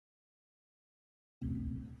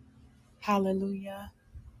Hallelujah.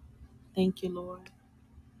 Thank you, Lord.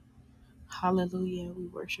 Hallelujah. We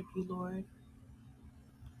worship you, Lord.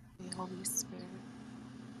 Holy Spirit.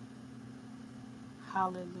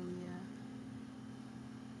 Hallelujah.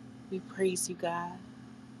 We praise you, God.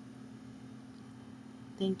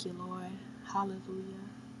 Thank you, Lord. Hallelujah.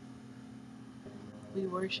 We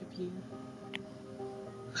worship you.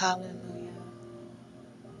 Hallelujah.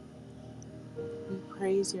 We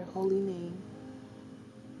praise your holy name.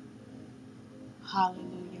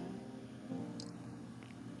 Hallelujah.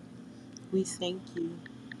 We thank you,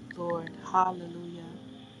 Lord. Hallelujah.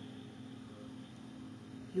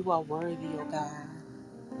 You are worthy, O God.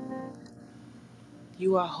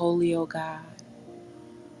 You are holy, O God.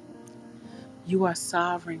 You are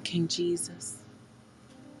sovereign, King Jesus.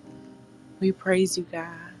 We praise you,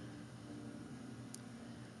 God.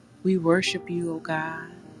 We worship you, O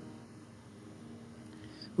God.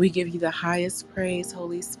 We give you the highest praise,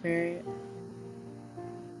 Holy Spirit.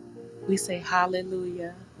 We say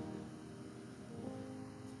hallelujah.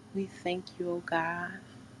 We thank you, O God,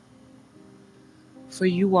 for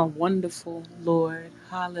you are wonderful, Lord.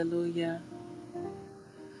 Hallelujah.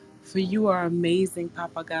 For you are amazing,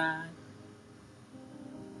 Papa God.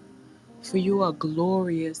 For you are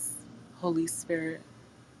glorious, Holy Spirit.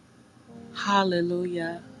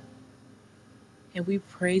 Hallelujah. And we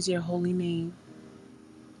praise your holy name.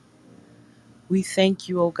 We thank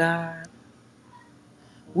you, O God.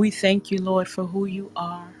 We thank you, Lord, for who you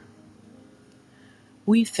are.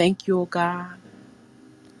 We thank you, O God,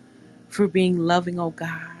 for being loving, O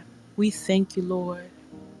God. We thank you, Lord,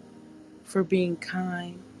 for being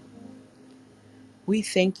kind. We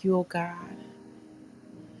thank you, O God,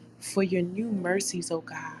 for your new mercies, O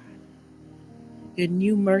God. Your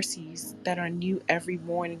new mercies that are new every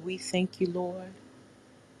morning. We thank you, Lord,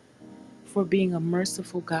 for being a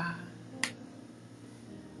merciful God.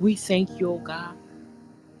 We thank you, O God,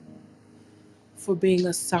 for being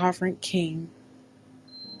a sovereign King.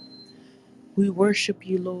 We worship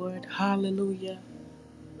you, Lord. Hallelujah.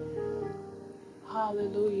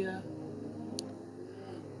 Hallelujah.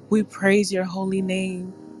 We praise your holy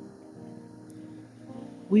name.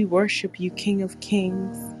 We worship you, King of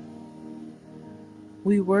Kings.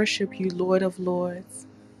 We worship you, Lord of Lords.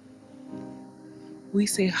 We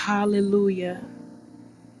say hallelujah.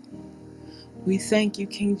 We thank you,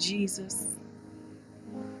 King Jesus,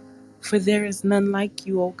 for there is none like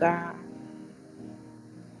you, O God.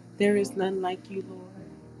 There is none like you, Lord.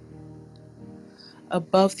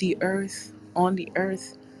 Above the earth, on the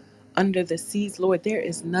earth, under the seas, Lord, there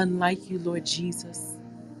is none like you, Lord Jesus.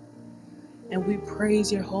 And we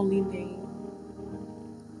praise your holy name.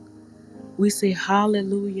 We say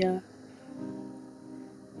hallelujah.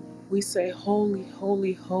 We say holy,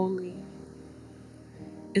 holy, holy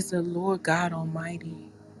is the Lord God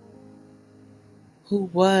Almighty, who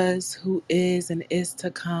was, who is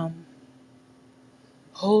to come.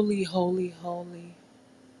 Holy, holy, holy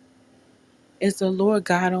is the Lord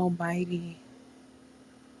God Almighty,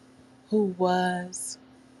 who was,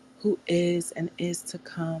 who is to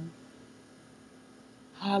come.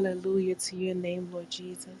 Hallelujah to your name, Lord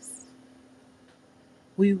Jesus.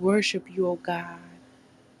 We worship you, O God.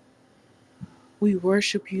 We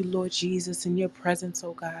worship you, Lord Jesus, in your presence,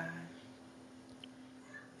 O God.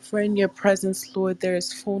 For in your presence, Lord, there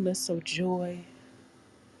is fullness of joy.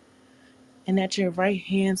 And at your right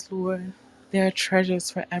hands, Lord, there are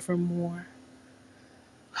treasures forevermore.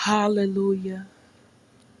 Hallelujah.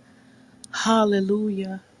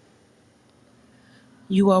 Hallelujah.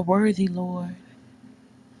 You are worthy, Lord.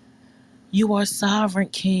 You are sovereign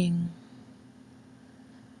King.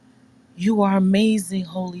 You are amazing,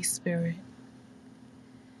 Holy Spirit.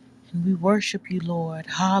 And we worship you, Lord.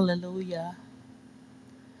 Hallelujah.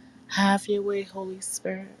 Have your way, Holy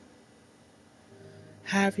Spirit.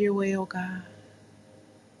 Have your way, O God.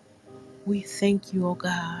 We thank you, O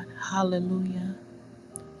God. Hallelujah.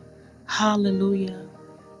 Hallelujah.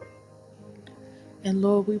 And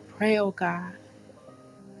Lord, we pray, O God,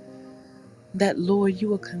 that, Lord, you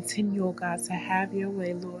will continue, O God, to have your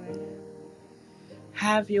way, Lord.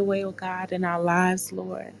 Have your way, O God, in our lives,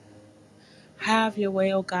 Lord. Have your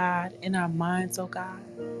way, O God, in our minds, O God.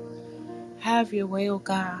 Have your way, O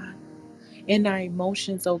God, in our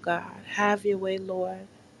emotions, O God. Have your way, Lord,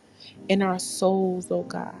 in our souls, O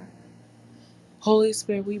God. Holy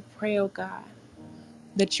Spirit, we pray, O God,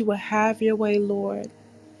 that you will have your way, Lord,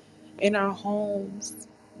 in our homes,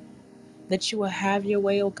 that you will have your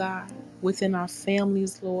way, O God, within our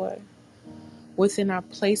families, Lord, within our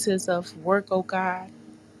places of work, O God.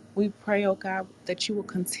 We pray, O God, that you will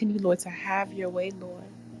continue, Lord, to have your way, Lord.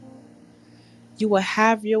 You will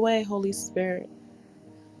have your way, Holy Spirit,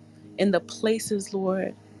 in the places,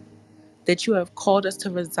 Lord, that you have called us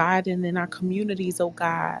to reside in our communities, oh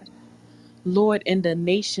God. Lord, in the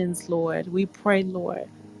nations, Lord, we pray, Lord,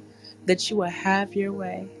 that you will have your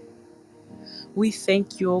way. We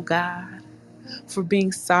thank you, oh God, for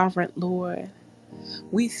being sovereign, Lord.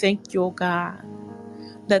 We thank you, oh God,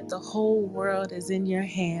 that the whole world is in your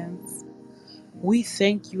hands. We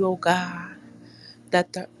thank you, O God,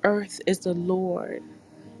 that the earth is the Lord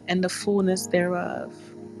and the fullness thereof.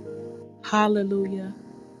 Hallelujah.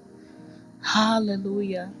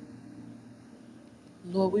 Hallelujah.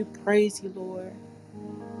 Lord, we praise you, Lord.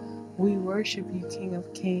 We worship you, King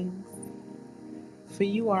of Kings. For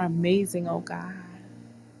you are amazing, O God.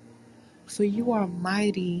 For you are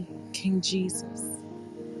mighty, King Jesus.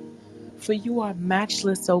 For you are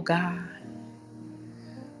matchless, O God.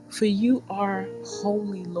 For you are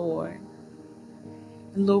holy, Lord.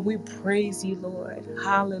 And Lord, we praise you, Lord.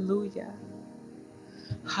 Hallelujah.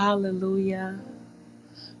 Hallelujah.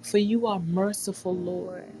 For you are merciful,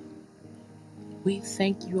 Lord. We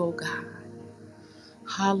thank you, O God.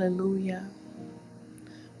 Hallelujah.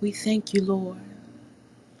 We thank you, Lord.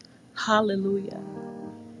 Hallelujah.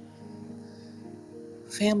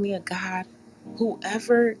 Family of God,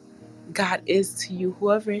 whoever God is to you,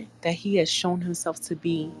 whoever that He has shown Himself to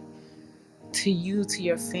be to you, to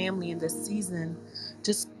your family in this season,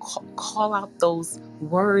 just call out those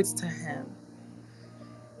words to Him.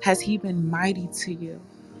 Has He been mighty to you?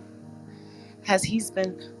 Has He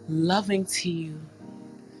been loving to you?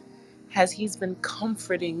 Has He been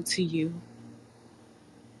comforting to you?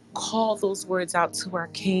 Call those words out to our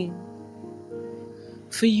King.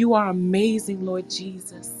 For you are amazing, Lord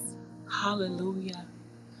Jesus. Hallelujah.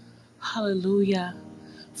 Hallelujah.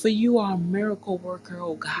 For you are a miracle worker,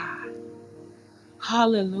 oh God.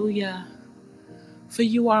 Hallelujah. For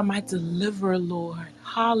you are my deliverer, Lord.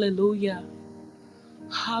 Hallelujah.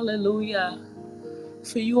 Hallelujah.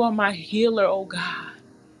 For you are my healer, oh God.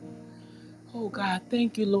 Oh God,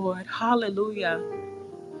 thank you, Lord. Hallelujah.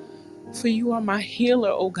 For you are my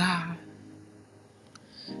healer, oh God.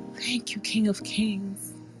 Thank you, King of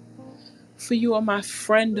Kings. For you are my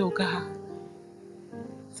friend, oh God.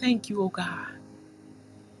 Thank you, oh God.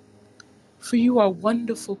 For you are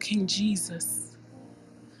wonderful, King Jesus.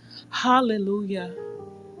 Hallelujah.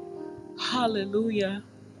 Hallelujah.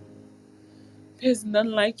 There's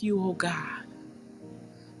none like you, oh God.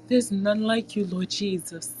 There's none like you, Lord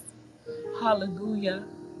Jesus. Hallelujah.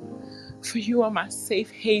 For you are my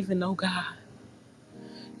safe haven, oh God.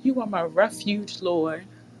 You are my refuge, Lord.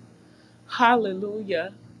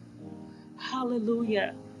 Hallelujah.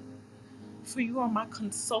 Hallelujah. For you are my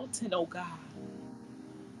consultant, oh God.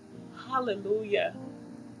 Hallelujah.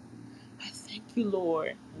 I thank you,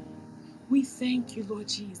 Lord. We thank you, Lord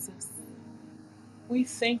Jesus. We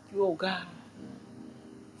thank you, oh God,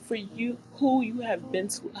 for you, who you have been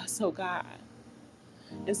to us, oh God.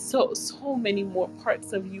 And so many more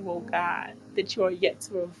parts of you, oh God, that you are yet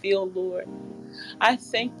to reveal, Lord. I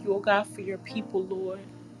thank you, oh God, for your people, Lord.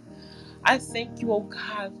 I thank you, oh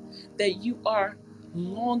God, that you are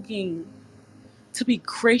longing to be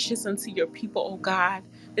gracious unto your people, oh God,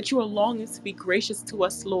 that you are longing to be gracious to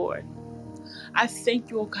us, Lord. I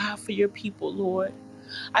thank you, oh God, for your people, Lord.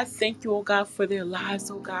 I thank you, oh God, for their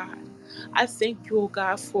lives, oh God. I thank you, oh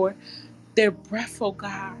God, for their breath, oh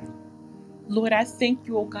God. Lord, I thank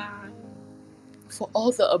you, oh God, for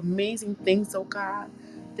all the amazing things, oh God,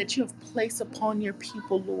 that you have placed upon your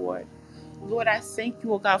people, Lord. Lord, I thank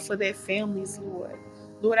you, oh God, for their families, Lord.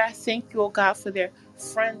 Lord, I thank you, oh God, for their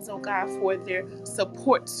friends, oh God, for their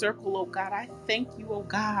support circle, oh God. I thank you, oh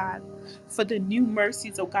God, for the new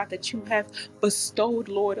mercies, oh God, that you have bestowed,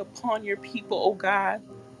 Lord, upon your people, oh God,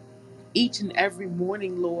 each and every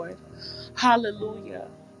morning, Lord. Hallelujah.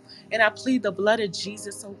 And I plead the blood of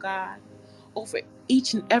Jesus, oh God, over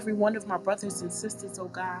each and every one of my brothers and sisters, oh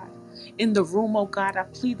God. In the room, oh God, I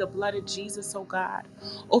plead the blood of Jesus, oh God,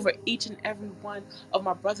 over each and every one of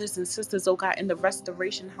my brothers and sisters, oh God, in the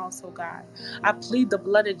restoration house, oh God. I plead the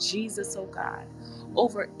blood of Jesus, oh God,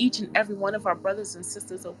 over each and every one of our brothers and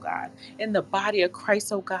sisters, oh God, in the body of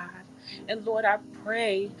Christ, oh God. And Lord, I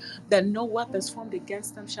pray that no weapons formed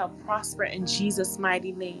against them shall prosper in Jesus'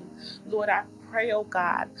 mighty name. Lord, I pray, oh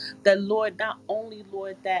God, that Lord, not only,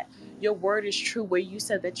 Lord, that your word is true where you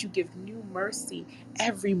said that you give new mercy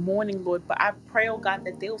every morning, Lord, but I pray, oh God,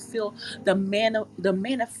 that they'll feel the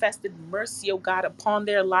manifested mercy, oh God, upon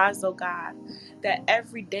their lives, oh God. That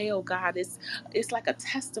every day, oh God, it's like a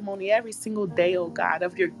testimony every single day, oh God,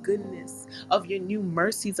 of your goodness, of your new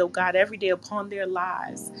mercies, oh God, every day upon their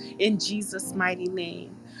lives. In Jesus' mighty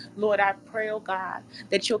name. Lord, I pray, oh God,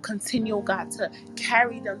 that you'll continue, oh God, to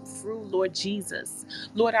carry them through, Lord Jesus.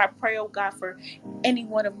 Lord, I pray, oh God, for any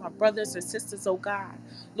one of my brothers or sisters, oh God,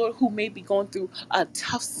 Lord, who may be going through a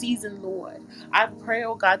tough season, Lord. I pray,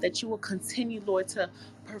 oh God, that you will continue, Lord, to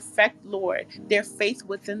perfect, Lord, their faith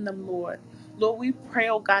within them, Lord. Lord, we pray,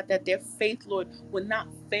 oh God, that their faith, Lord, will not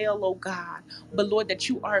fail, oh God, but Lord, that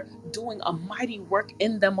you are doing a mighty work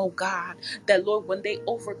in them, oh God, that Lord, when they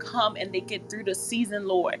overcome and they get through the season,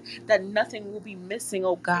 Lord, that nothing will be missing,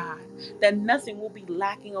 oh God, that nothing will be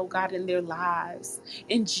lacking, oh God, in their lives.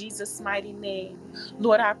 In Jesus' mighty name,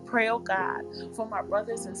 Lord, I pray, oh God, for my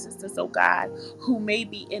brothers and sisters, oh God, who may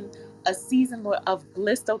be in a season, Lord, of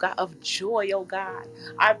bliss, oh God, of joy, oh God.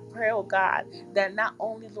 I pray, oh God, that not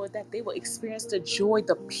only, Lord, that they will experience the joy,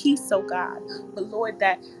 the peace, oh God, but Lord,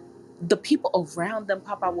 that the people around them,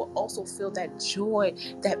 Papa, will also feel that joy,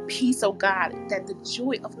 that peace, oh God, that the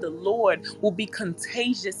joy of the Lord will be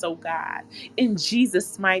contagious, oh God, in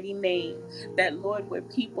Jesus' mighty name. That, Lord, where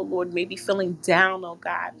people, Lord, may be feeling down, oh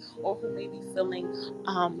God, or who may be feeling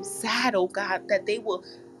sad, oh God, that they will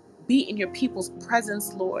be in your people's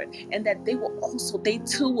presence, Lord, and that they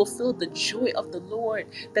too will feel the joy of the Lord,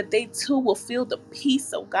 that they too will feel the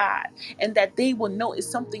peace, oh God, and that they will know it's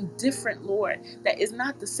something different, Lord, that is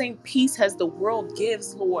not the same peace as the world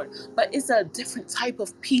gives, Lord, but it's a different type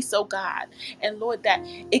of peace, oh God. And Lord, that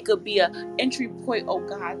it could be a entry point, oh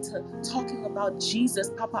God, to talking about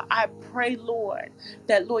Jesus. Papa, I pray, Lord,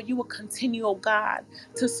 that Lord, you will continue, oh God,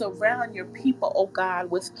 to surround your people, oh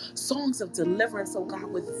God, with songs of deliverance, oh God,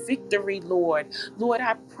 with victory, Lord. Lord,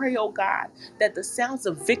 I pray, oh God, that the sounds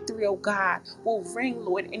of victory, oh God, will ring,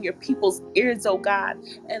 Lord, in your people's ears, oh God.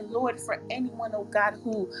 And Lord, for anyone, oh God,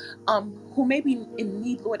 who may be in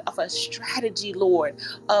need, Lord, of a strategy, Lord,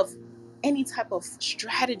 of any type of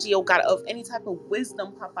strategy, oh God, of any type of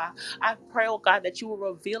wisdom, Papa. I pray, oh God, that you will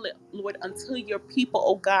reveal it, Lord, unto your people,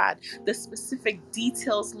 oh God, the specific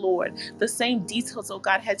details, Lord, the same details, oh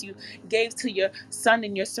God, as you gave to your son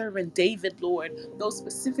and your servant David, Lord, those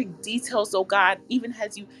specific details, oh God, even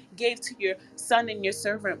as you gave to your son and your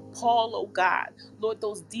servant Paul, oh God, Lord,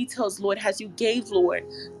 those details, Lord, as you gave, Lord,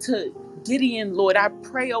 to Gideon, Lord, I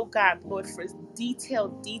pray, oh God, Lord, for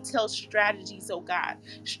detailed strategies, oh God,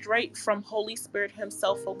 straight from Holy Spirit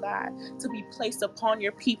himself, oh God, to be placed upon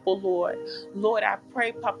your people, Lord. Lord, I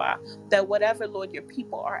pray, Papa, that whatever, Lord, your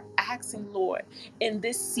people are asking, Lord, in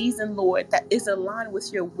this season, Lord, that is aligned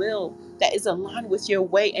with your will, that is aligned with your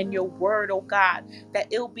way and your word, oh God, that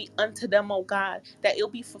it'll be unto them, oh God, that it'll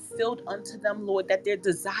be fulfilled unto them, Lord, that their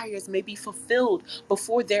desires may be fulfilled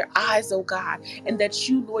before their eyes, oh God, and that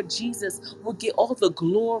you, Lord Jesus, will get all the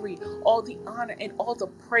glory, all the honor, and all the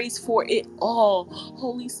praise for it all.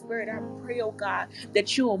 Holy Spirit, I pray, oh God,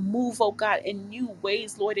 that you'll move, oh God, in new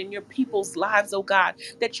ways, Lord, in your people's lives, oh God,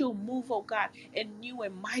 that you'll move, oh God, in new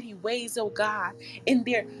and mighty ways, oh God, in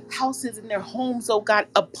their houses, in their homes, oh God,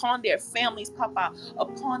 upon their families, Papa,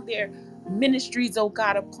 upon their ministries, oh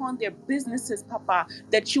God, upon their businesses, Papa,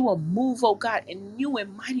 that you will move, oh God, in new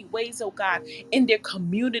and mighty ways, oh God, in their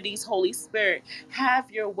communities, Holy Spirit.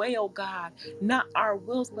 Have your way, oh God, not our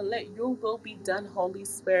wills, but let your will be done, Holy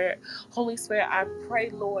Spirit. Holy Spirit, I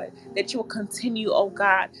pray, Lord, that you'll continue, oh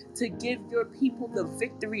God, to give your people the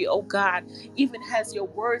victory, oh God, even as your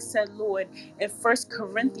word said, Lord, in 1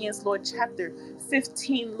 Corinthians, Lord, chapter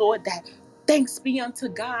 15, Lord, that thanks be unto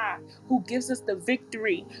God who gives us the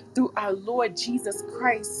victory through our Lord Jesus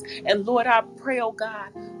Christ. And Lord, I pray, oh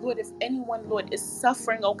God, Lord, if anyone, Lord, is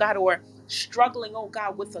suffering, oh God, or struggling, oh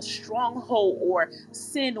God, with a stronghold or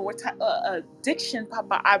sin or addiction,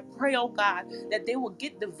 Papa, I pray, oh God, that they will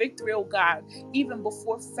get the victory, oh God, even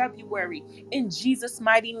before February, in Jesus'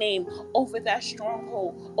 mighty name, over that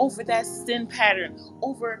stronghold, over that sin pattern,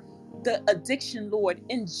 over the addiction, Lord,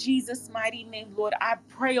 in Jesus' mighty name, Lord, I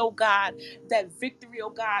pray, oh God, that victory,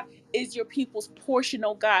 oh God, is your people's portion,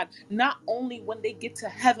 oh God, not only when they get to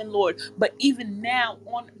heaven, Lord, but even now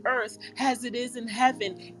on earth as it is in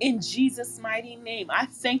heaven, in Jesus' mighty name. I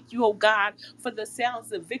thank you, oh God, for the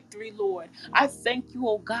sounds of victory, Lord. I thank you,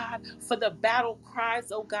 oh God, for the battle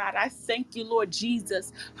cries, oh God. I thank you, Lord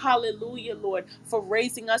Jesus. Hallelujah, Lord, for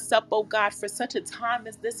raising us up, oh God, for such a time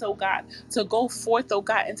as this, oh God, to go forth, oh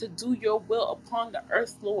God, and to do your will upon the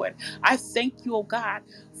earth, Lord. I thank you, oh God,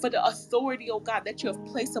 for the authority, oh God, that you have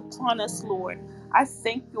placed upon us, Lord. I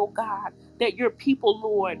thank you, oh God, that your people,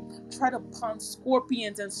 Lord, tread upon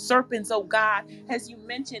scorpions and serpents, oh God, as you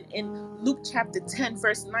mentioned in Luke chapter 10,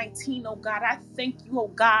 verse 19, oh God. I thank you, oh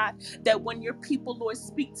God, that when your people, Lord,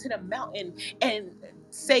 speak to the mountain and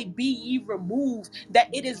say, be ye removed, that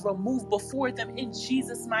it is removed before them in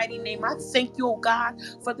Jesus' mighty name. I thank you, oh God,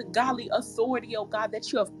 for the godly authority, oh God,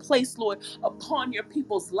 that you have placed, Lord, upon your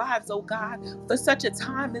people's lives, oh God, for such a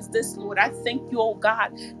time as this, Lord. I thank you, oh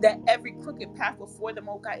God, that every crooked path before them,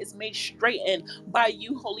 oh God, is made straightened by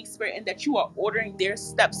you, Holy Spirit, and that you are ordering their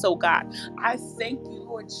steps, oh God. I thank you,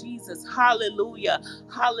 Lord Jesus. Hallelujah.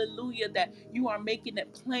 Hallelujah. That you are making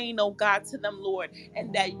it plain, oh God, to them, Lord,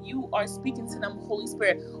 and that you are speaking to them, Holy Spirit,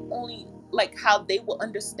 only like how they will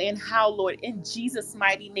understand how, Lord, in Jesus'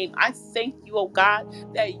 mighty name. I thank you, oh God,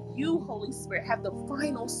 that you, Holy Spirit, have the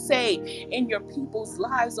final say in your people's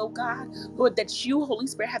lives, oh God. Lord, that you, Holy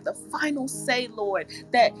Spirit, have the final say, Lord,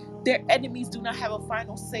 that their enemies do not have a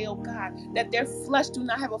final say, oh God, that their flesh do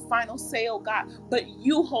not have a final say, oh God, but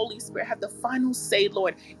you, Holy Spirit, have the final say,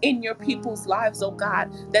 Lord, in your people's lives, oh God,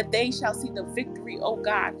 that they shall see the victory, oh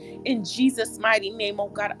God, in Jesus' mighty name, oh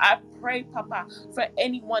God. I pray, Papa, for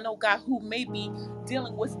anyone, oh God, who may be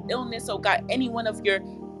dealing with illness, oh God, any one of your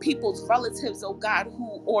people's relatives, oh God,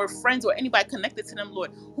 who, or friends, or anybody connected to them,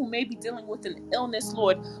 Lord, who may be dealing with an illness,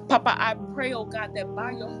 Lord. Papa, I pray, oh God, that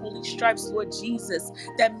by your holy stripes, Lord Jesus,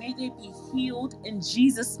 that may they be healed in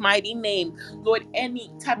Jesus' mighty name. Lord,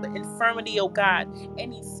 any type of infirmity, oh God,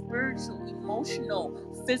 any spiritual, emotional,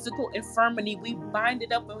 physical infirmity, we bind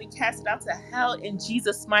it up and we cast it out to hell in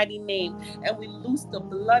Jesus' mighty name. And we loose the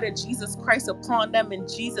blood of Jesus Christ upon them in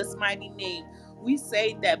Jesus' mighty name. We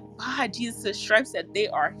say that by Jesus' stripes that they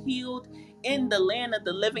are healed in the land of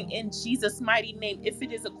the living in Jesus' mighty name, if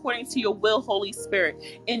it is according to your will, Holy Spirit,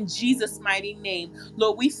 in Jesus' mighty name.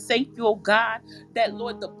 Lord, we thank you, oh God, that,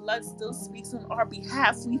 Lord, the blood still speaks on our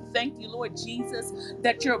behalf. We thank you, Lord Jesus,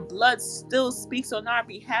 that your blood still speaks on our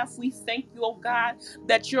behalf. We thank you, oh God,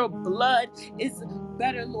 that your blood is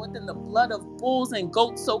better, Lord, than the blood of bulls and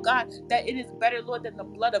goats, oh God, that it is better, Lord, than the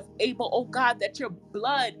blood of Abel, oh God, that your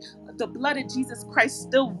blood, the blood of Jesus Christ,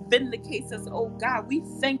 still vindicates us, oh God. We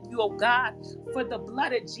thank you, oh God, for the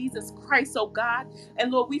blood of Jesus Christ, oh God.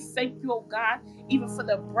 And Lord, we thank you, oh God, even for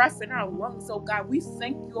the breath in our lungs, oh God. We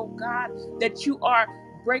thank you, oh God, that you are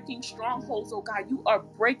breaking strongholds, oh God. You are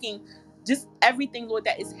breaking just everything, Lord,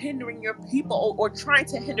 that is hindering your people, or trying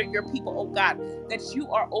to hinder your people, oh God, that you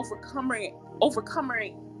are overcoming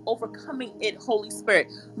it, Holy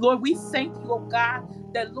Spirit. Lord, we thank you, oh God,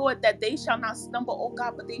 that, Lord, that they shall not stumble, oh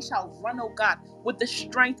God, but they shall run, oh God, with the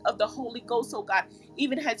strength of the Holy Ghost, oh God,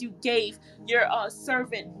 even as you gave your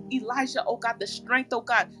servant Elijah, oh God, the strength, oh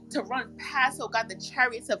God, to run past, oh God, the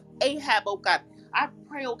chariots of Ahab, oh God. I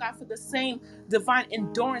pray, oh God, for the same divine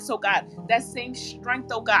endurance, oh God, that same strength,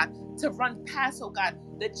 oh God, to run past, oh God,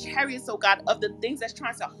 the chariots, oh God, of the things that's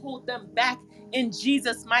trying to hold them back in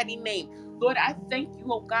Jesus' mighty name. Lord, I thank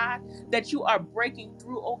you, oh God, that you are breaking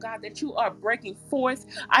through, oh God, that you are breaking forth.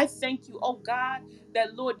 I thank you, oh God,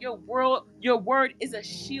 that, Lord, your word is a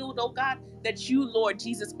shield, oh God, that you, Lord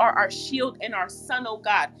Jesus, are our shield and our son, oh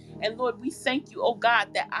God. And Lord, we thank you, oh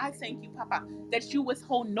God, that I thank you, Papa, that you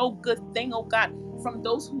withhold no good thing, oh God, from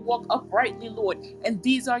those who walk uprightly, Lord. And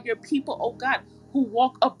these are your people, oh God, who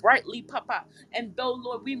walk uprightly, Papa. And though,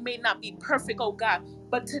 Lord, we may not be perfect, oh God,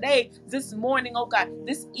 but today, this morning, oh God,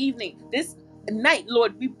 this evening, this night,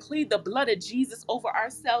 Lord, we plead the blood of Jesus over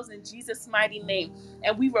ourselves in Jesus' mighty name.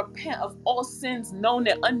 And we repent of all sins known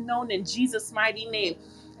and unknown in Jesus' mighty name.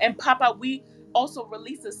 And Papa, we also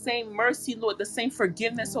release the same mercy, Lord, the same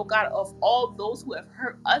forgiveness, oh God, of all those who have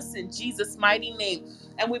hurt us in Jesus' mighty name.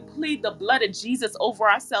 And we plead the blood of Jesus over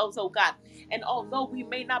ourselves, oh God. And although we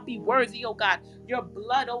may not be worthy, oh God, your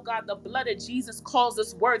blood, oh God, the blood of Jesus calls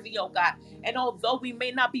us worthy, oh God. And although we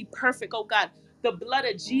may not be perfect, oh God, the blood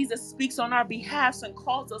of Jesus speaks on our behalf and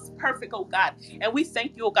calls us perfect, oh God. And we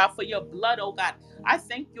thank you, oh God, for your blood, oh God. I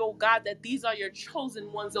thank you, oh God, that these are your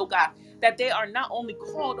chosen ones, oh God, that they are not only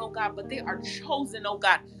called, oh God, but they are chosen, oh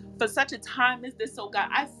God, for such a time as this, oh God.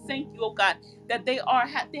 I thank you, oh God, that they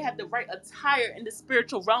have the right attire in the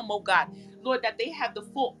spiritual realm, oh God. Lord, that they have the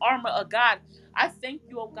full armor of God. I thank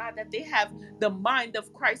you, oh God, that they have the mind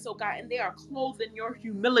of Christ, oh God, and they are clothed in your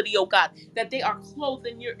humility, oh God, that they are clothed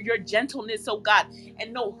in your gentleness, oh God,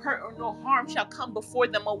 and no hurt or no harm shall come before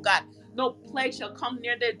them, oh God. No plague shall come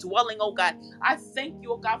near their dwelling, oh God. I thank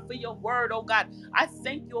you, oh God, for your word, oh God. I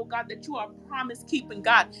thank you, oh God, that you are promise-keeping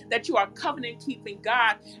God, that you are covenant-keeping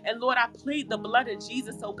God. And Lord, I plead the blood of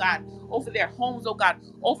Jesus, oh God, over their homes, oh God,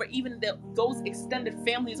 over even those extended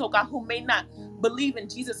families, oh God, who may not believe in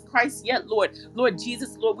Jesus Christ yet, Lord. Lord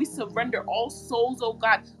Jesus, Lord, we surrender all souls, oh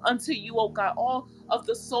God, unto you, oh God. All of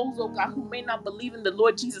the souls, oh God, who may not believe in the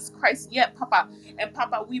Lord Jesus Christ yet, Papa. And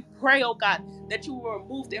Papa, we pray, oh God, that you will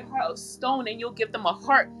remove their heart of stone and you'll give them a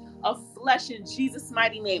heart of flesh in Jesus'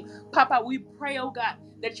 mighty name. Papa, we pray, oh God,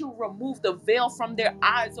 that you will remove the veil from their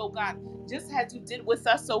eyes, oh God, just as you did with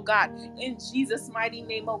us, oh God, in Jesus' mighty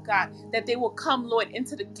name, oh God, that they will come, Lord,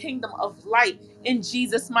 into the kingdom of light in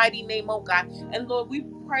Jesus' mighty name, oh God. And Lord, we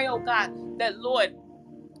pray, oh God, that Lord,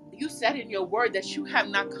 you said in your word that you have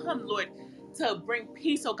not come, Lord, to bring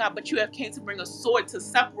peace, oh God, but you have came to bring a sword to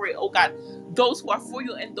separate, oh God, those who are for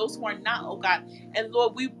you and those who are not, oh God. And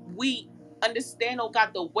Lord, we understand, oh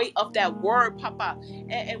God, the weight of that word, Papa.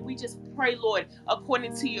 And we just pray, Lord,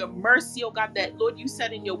 according to your mercy, oh God, that Lord, you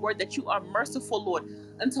said in your word that you are merciful, Lord,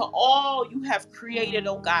 unto all you have created,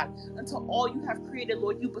 oh God. Unto all you have created,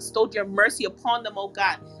 Lord, you bestowed your mercy upon them, oh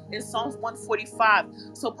God, in Psalms 145.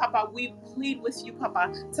 So, Papa, we plead with you,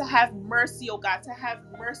 Papa, to have mercy, oh God, to have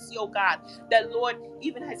mercy, oh God. That, Lord,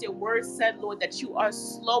 even as your word said, Lord, that you are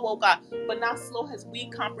slow, oh God, but not slow as we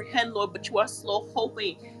comprehend, Lord, but you are slow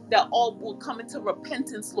hoping that all will come into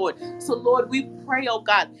repentance, Lord. So, Lord, we pray, oh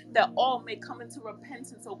God, that all may come into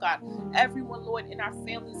repentance, oh God. Everyone, Lord, in our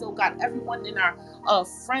families, oh God, everyone in our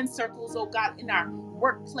friend circles, oh God, in our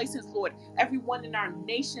workplaces, Lord, everyone in our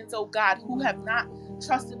nations, oh God, who have not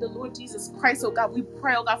trusted the Lord Jesus Christ, oh God. We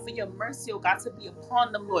pray, oh God, for your mercy, oh God, to be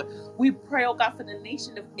upon them, Lord. We pray, oh God, for the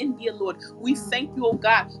nation of India, Lord. We thank you, oh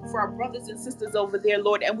God, for our brothers and sisters over there,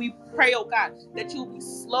 Lord. And we pray, oh God, that you'll be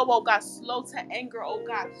slow, oh God, slow to anger, oh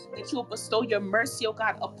God, that you'll bestow your mercy, oh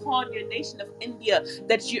God, upon your nation of India,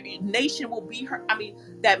 that your nation will be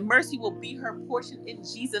that mercy will be her portion in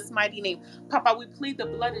Jesus' mighty name. Papa, we plead the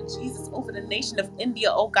blood of Jesus over the nation of India,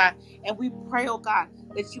 oh God. And we pray, oh God,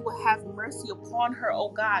 that you will have mercy upon her, oh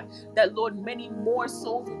God, that, Lord, many more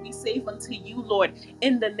souls will be saved unto you, Lord,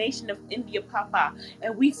 in the nation of India, Papa.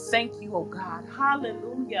 And we thank you, oh God.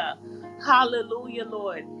 Hallelujah. Hallelujah,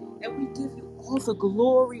 Lord. And we give you all the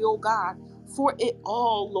glory, oh God, for it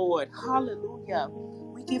all, Lord. Hallelujah.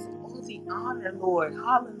 We give you all the honor, Lord.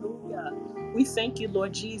 Hallelujah. We thank you,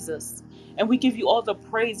 Lord Jesus. And we give you all the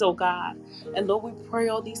praise, oh God. And Lord, we pray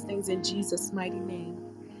all these things in Jesus' mighty name.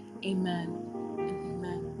 Amen and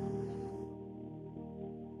amen.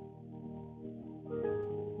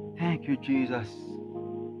 Thank you, Jesus.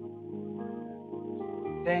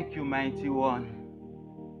 Thank you, Mighty One.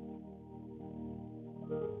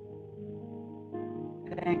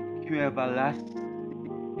 Thank you, Everlasting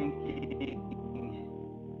King.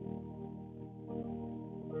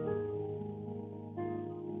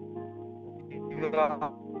 You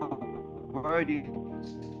are worthy to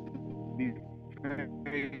be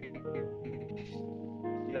praised.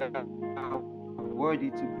 You are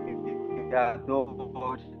worthy to be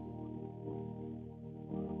adored.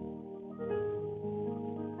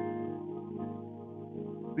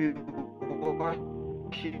 We worship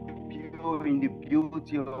you in the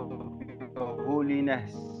beauty of your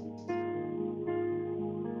holiness.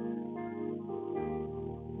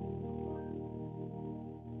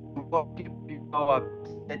 We worship you, our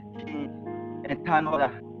blessed King, eternal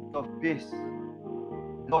of peace,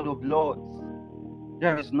 Lord of lords.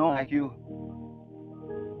 There is none like you.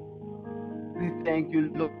 We thank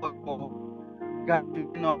you, Lord, for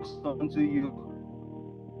gathering us unto you,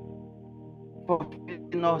 for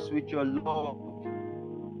filling us with your love,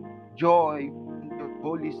 joy, and the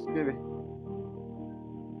Holy Spirit.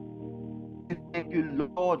 We thank you,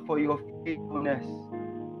 Lord, for your faithfulness.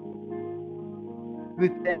 We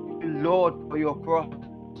thank you, Lord, for your cross.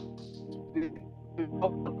 We thank you,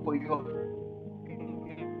 Lord, for your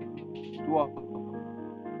finished work.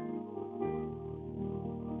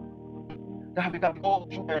 That we can be all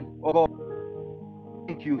children of God.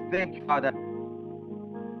 Thank you, Father.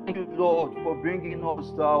 Thank you, Lord, for bringing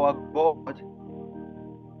us to our God,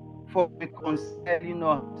 for reconciling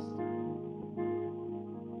us,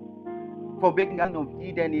 for making out of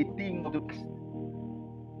Eden a thing of the past.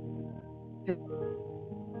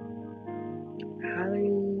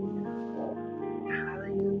 Hallelujah.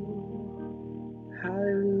 Hallelujah.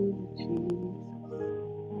 Hallelujah, Jesus.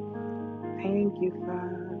 Thank you,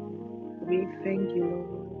 Father. We thank you,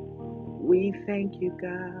 Lord. We thank you,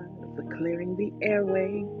 God, for clearing the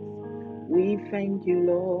airways. We thank you,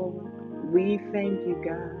 Lord. We thank you,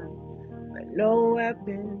 God, that no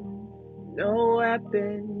weapon, no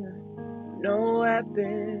weapon, no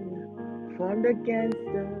weapon formed against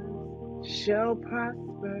us shall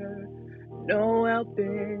prosper. No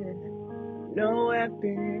weapon, no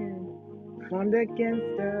weapon formed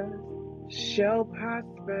against us shall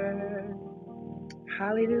prosper.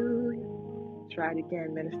 Hallelujah. Try it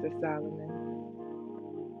again, Minister Solomon.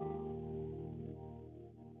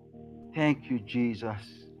 Thank you, Jesus.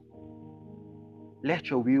 Let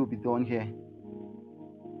your will be done here.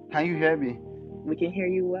 Can you hear me? We can hear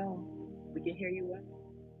you well.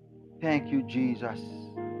 Thank you, Jesus.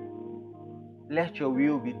 Let your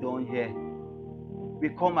will be done here. We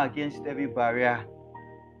come against every barrier,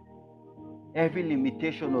 every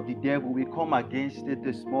limitation of the devil. We come against it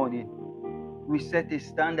this morning. We set a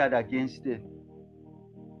standard against it.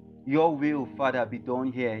 Your will, Father, be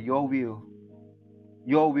done here. Your will.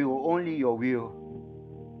 Your will, only your will.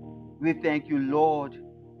 We thank you, Lord,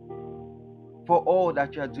 for all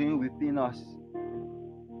that you are doing within us.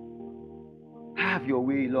 Have your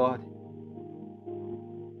way, Lord.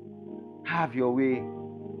 Have your way.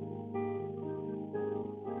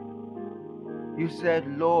 You said,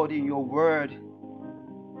 Lord, in your word,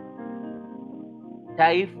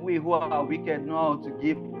 that if we who are wicked know how to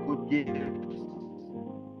give good gifts,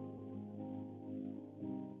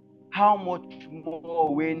 how much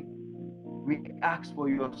more when we ask for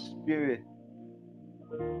your spirit?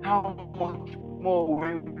 How much more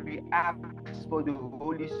when we ask for the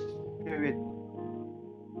Holy Spirit?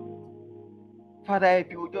 Father,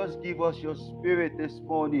 if you would just give us your spirit this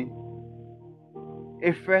morning,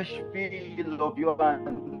 a fresh feel of your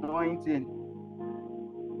anointing,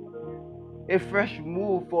 a fresh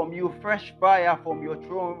move from you, fresh fire from your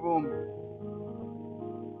throne room,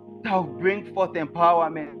 that will bring forth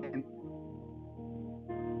empowerment,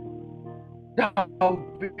 that will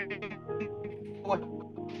bring forth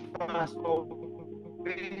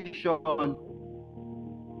transformation,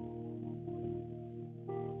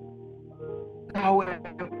 that will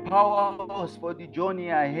empower us for the journey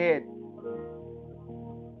ahead.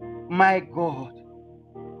 My God,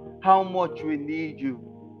 how much we need you.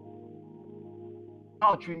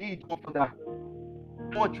 How much we need you, Father.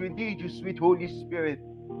 How much we need you, sweet Holy Spirit.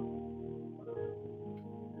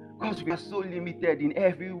 Because we are so limited in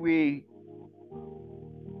every way.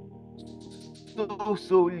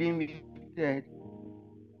 So limited.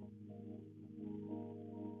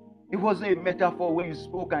 It wasn't a metaphor when you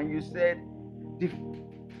spoke and you said, the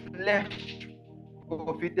flesh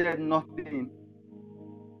profited nothing.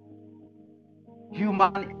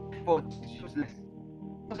 Human effort is useless. It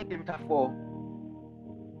wasn't a metaphor.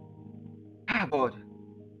 Ah, God,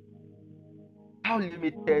 how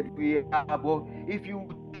limited we are. But if you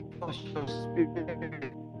would give us your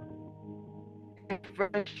spirit,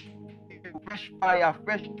 fresh fire,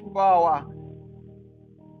 fresh power,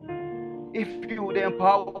 if you would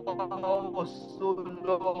empower us, so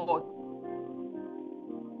Lord,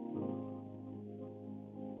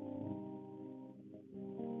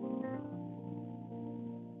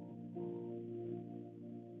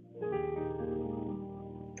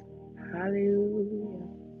 Hallelujah.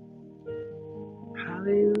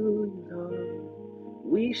 Hallelujah, Lord.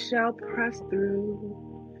 We shall press through.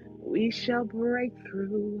 We shall break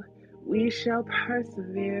through. We shall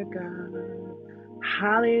persevere, God.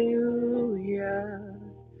 Hallelujah.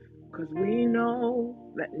 Because we know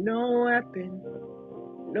that no weapon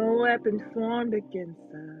formed against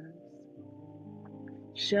us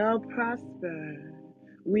shall prosper.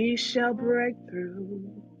 We shall break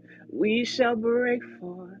through. We shall break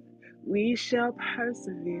forth. We shall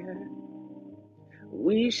persevere.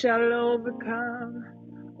 We shall overcome.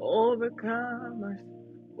 Overcomers.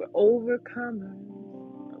 We're overcomers.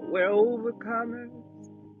 We're overcomers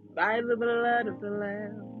by the blood of the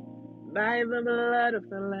Lamb, by the blood of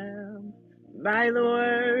the Lamb, by the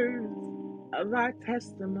words of our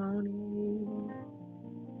testimony.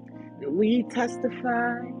 We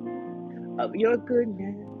testify of your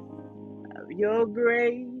goodness, of your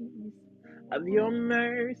grace, of your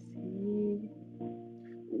mercy.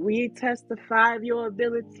 We testify of your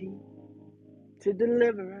ability to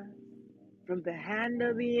deliver us from the hand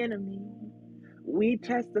of the enemy. We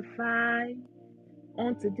testify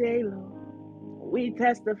on today, Lord. We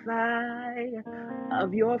testify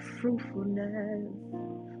of your fruitfulness.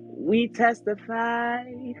 We testify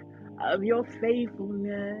of your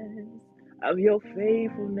faithfulness,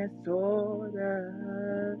 toward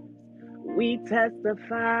us. We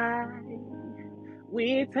testify,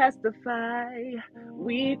 we testify,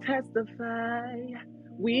 we testify.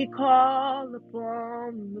 We call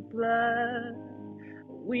upon the blood.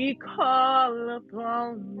 We call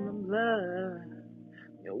upon the blood.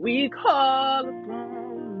 We call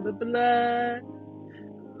upon the blood,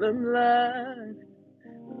 the blood,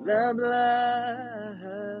 the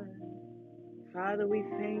blood. Father, we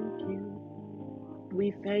thank you.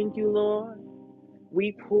 We thank you, Lord.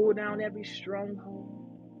 We pull down every stronghold.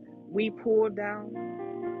 We pull down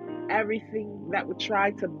everything that would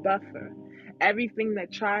try to buffer, everything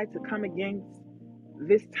that tried to come against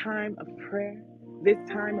this time of prayer, this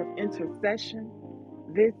time of intercession,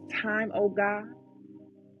 this time, oh God,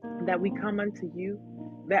 that we come unto you,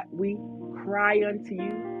 that we cry unto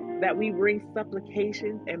you, that we bring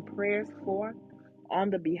supplications and prayers forth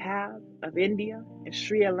on the behalf of India and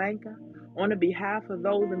Sri Lanka, on the behalf of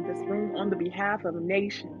those in this room, on the behalf of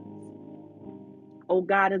nations. Oh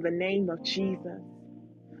God, in the name of Jesus.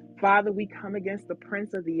 Father, we come against the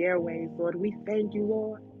prince of the airways, Lord. We thank you,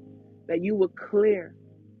 Lord, that you would clear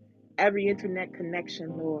every internet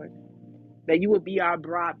connection, Lord, that you would be our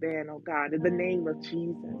broadband, oh God, in the name of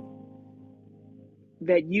Jesus,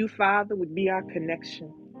 that you, Father, would be our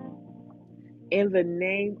connection in the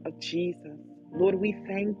name of Jesus. Lord, we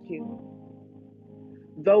thank you.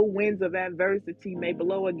 Though winds of adversity may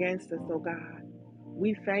blow against us, oh God,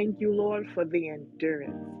 we thank you, Lord, for the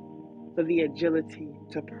endurance, for the agility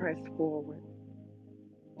to press forward,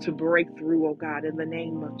 to break through, oh God, in the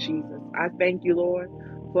name of Jesus. I thank you, Lord,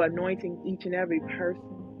 for anointing each and every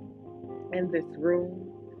person in this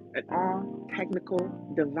room and all technical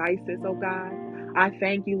devices, oh God. I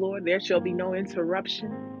thank you, Lord, there shall be no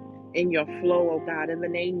interruption in your flow, oh God, in the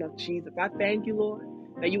name of Jesus. I thank you, Lord,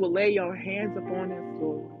 that you will lay your hands upon us,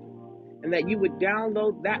 Lord, and that you would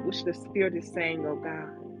download that which the Spirit is saying, oh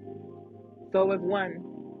God. So if one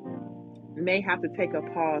may have to take a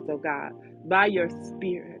pause, oh God, by your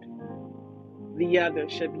Spirit, the other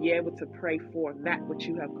should be able to pray for that which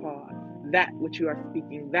you have called, that which you are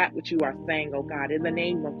speaking, that which you are saying, oh God, in the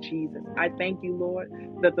name of Jesus. I thank you, Lord,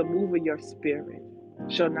 that the move of your Spirit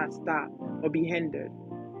shall not stop or be hindered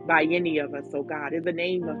by any of us, oh God, in the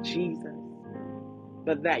name of Jesus.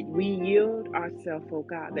 But that we yield ourselves, oh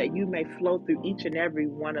God, that you may flow through each and every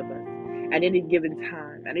one of us at any given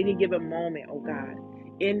time, at any given moment, oh God,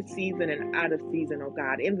 in season and out of season, oh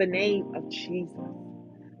God, in the name of Jesus.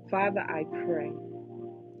 Father, I pray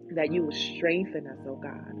that you would strengthen us, oh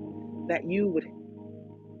God, that you would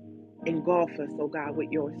engulf us, oh God, with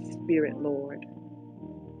your Spirit, Lord,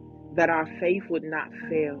 that our faith would not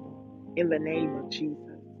fail in the name of Jesus.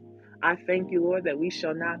 I thank you, Lord, that we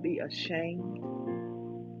shall not be ashamed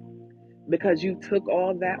because you took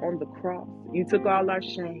all that on the cross. You took all our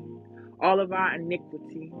shame, all of our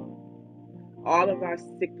iniquity, all of our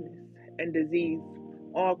sickness and disease,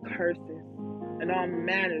 all curses, and all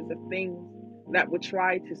manners of things that would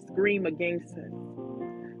try to scream against us.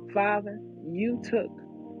 Father, you took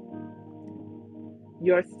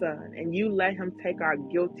your son and you let him take our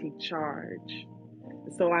guilty charge.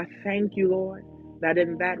 So I thank you, Lord, that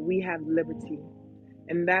in that we have liberty,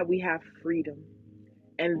 and that we have freedom,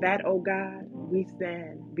 and that, oh God, we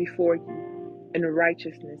stand before you in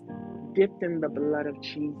righteousness, dipped in the blood of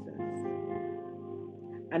Jesus.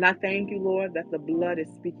 And I thank you, Lord, that the blood is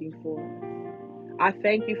speaking for us. I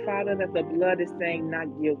thank you, Father, that the blood is saying not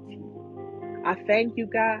guilty. I thank you,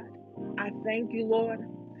 God. I thank you, Lord,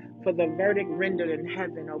 for the verdict rendered in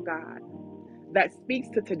heaven, oh God, that speaks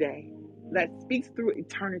to today, that speaks through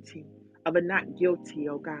eternity of a not guilty,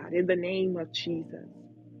 oh God, in the name of Jesus.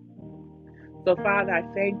 So, Father, I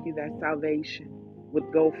thank you that salvation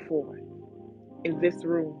would go forth in this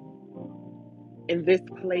room, in this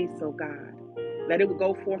place, oh God, that it would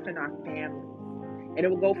go forth in our families, and it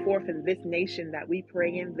will go forth in this nation that we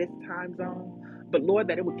pray in, this time zone. But Lord,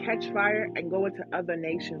 that it would catch fire and go into other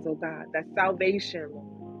nations, oh God, that salvation, Lord,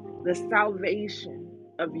 the salvation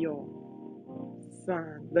of your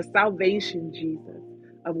Son, the salvation, Jesus,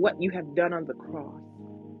 of what you have done on the cross.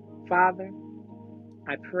 Father,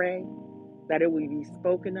 I pray that it will be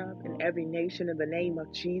spoken of in every nation in the name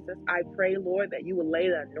of Jesus. I pray, Lord, that you will lay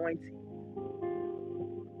the anointing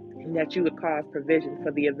and that you would cause provision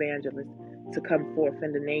for the evangelist to come forth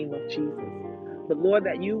in the name of Jesus. But Lord,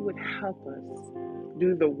 that you would help us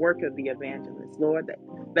do the work of the evangelist, Lord,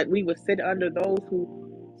 that we would sit under those who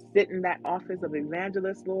sit in that office of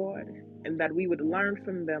evangelist, Lord, and that we would learn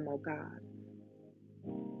from them, oh God,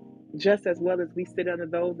 just as well as we sit under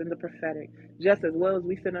those in the prophetic, just as well as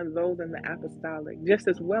we sit under those in the apostolic, just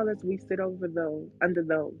as well as we sit under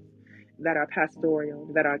those that are pastoral,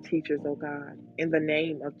 that are teachers, oh God, in the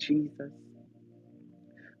name of Jesus.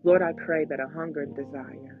 Lord, I pray that a hunger and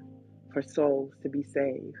desire for souls to be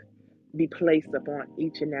saved be placed upon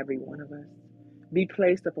each and every one of us. Be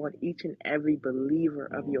placed upon each and every believer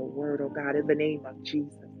of your word, oh God, in the name of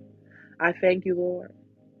Jesus. I thank you, Lord,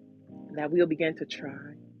 that we'll begin to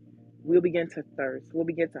try. We'll begin to thirst. We'll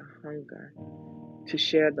begin to hunger to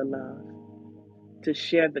share the love, to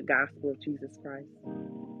share the gospel of Jesus Christ,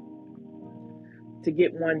 to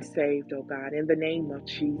get one saved, oh God, in the name of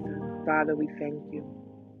Jesus. Father, we thank you.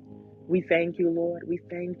 We thank you, Lord. We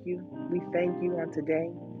thank you. We thank you on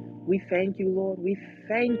today. We thank you, Lord. We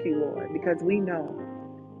thank you, Lord, because we know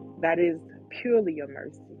that is purely your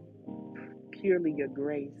mercy, purely your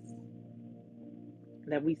grace,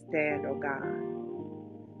 that we stand, oh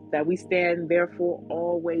God, that we stand, therefore,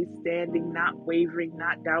 always standing, not wavering,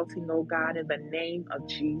 not doubting, oh God, in the name of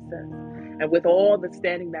Jesus. And with all the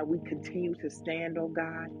standing that we continue to stand, oh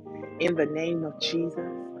God, in the name of Jesus.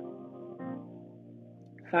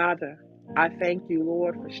 Father, I thank you,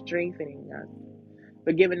 Lord, for strengthening us,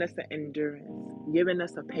 for giving us an endurance, giving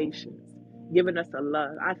us a patience, giving us a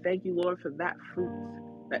love. I thank you, Lord, for that fruit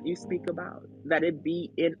that you speak about, that it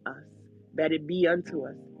be in us, that it be unto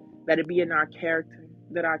us, that it be in our character,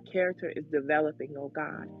 that our character is developing, oh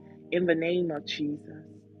God, in the name of Jesus.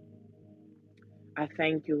 I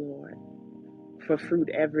thank you, Lord, for fruit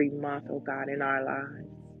every month, oh God, in our lives,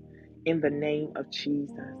 in the name of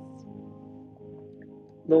Jesus.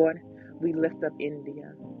 Lord, we lift up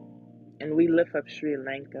India, and we lift up Sri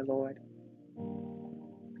Lanka, Lord,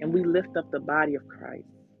 and we lift up the body of Christ.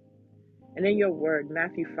 And in your word,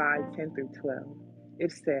 Matthew 5:10-12,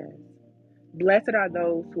 it says, "Blessed are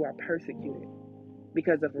those who are persecuted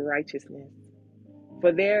because of righteousness,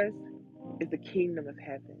 for theirs is the kingdom of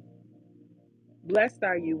heaven. Blessed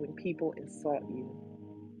are you when people insult you,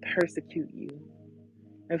 persecute you,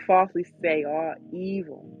 and falsely say all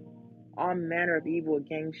manner of evil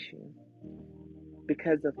against you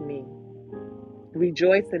because of me.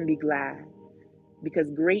 Rejoice and be glad, because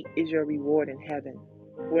great is your reward in heaven.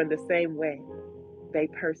 For in the same way they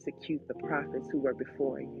persecute the prophets who were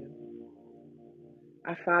before you."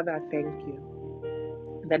 Our Father, I thank you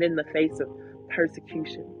that in the face of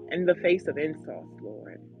persecution, in the face of insults,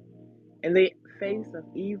 Lord, in the face of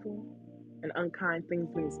evil and unkind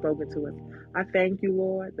things being spoken to us, I thank you,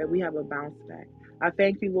 Lord, that we have a bounce back. I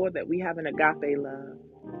thank you, Lord, that we have an agape love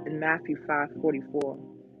in Matthew 5:44,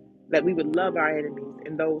 that we would love our enemies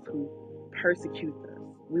and those who persecute us.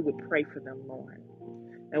 We would pray for them, Lord.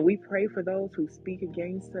 And we pray for those who speak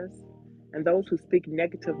against us and those who speak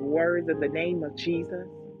negative words in the name of Jesus.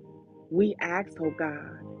 We ask, oh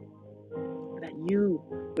God, that you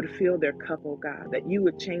would fill their cup, oh God, that you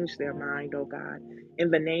would change their mind, oh God, in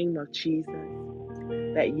the name of Jesus,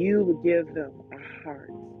 that you would give them a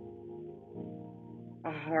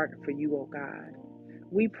heart for you, oh God.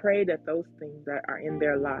 We pray that those things that are in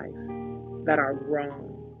their life that are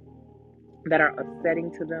wrong, that are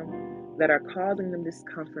upsetting to them, that are causing them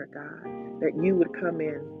discomfort, God, that you would come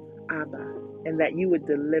in, Abba, and that you would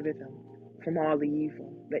deliver them from all the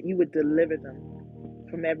evil, that you would deliver them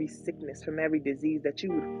from every sickness, from every disease, that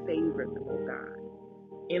you would favor them, oh God,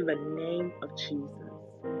 in the name of Jesus.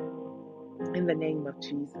 In the name of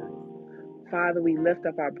Jesus. Father, we lift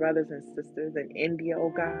up our brothers and sisters in India, oh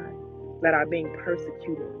God, that are being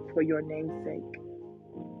persecuted for your name's sake.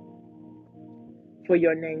 For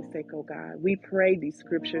your name's sake, oh God. We pray these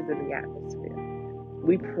scriptures in the atmosphere.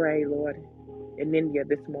 We pray, Lord, in India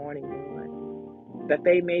this morning, Lord, that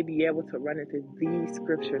they may be able to run into these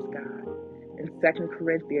scriptures, God, in 2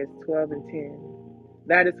 Corinthians 12:10.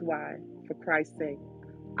 That is why, for Christ's sake,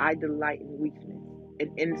 I delight in weakness,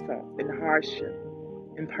 in insults, in hardship,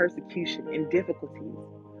 in persecution, in difficulties.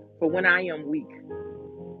 For when I am weak,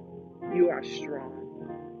 you are strong.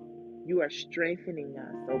 You are strengthening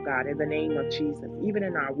us, oh God, in the name of Jesus. Even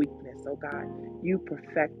in our weakness, oh God, you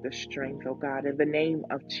perfect the strength, oh God, in the name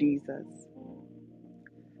of Jesus.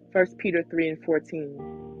 1 Peter 3:14.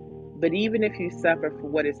 But even if you suffer for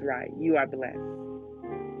what is right, you are blessed.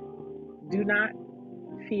 Do not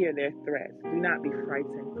fear their threats. Do not be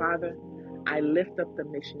frightened. Father, I lift up the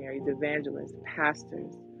missionaries, evangelists,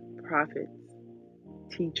 pastors, prophets,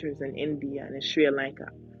 teachers in India and in Sri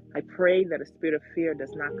Lanka. I pray that a spirit of fear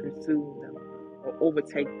does not consume them or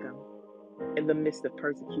overtake them in the midst of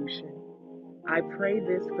persecution. I pray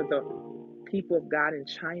this for the people of God in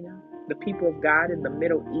China, the people of God in the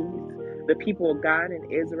Middle East, the people of God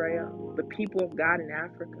in Israel, the people of God in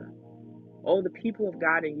Africa, oh, the people of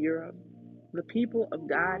God in Europe, the people of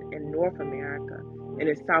God in North America and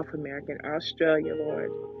in South America and Australia,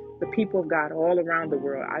 Lord, the people of God all around the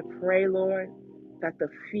world. I pray, Lord, that the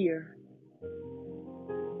fear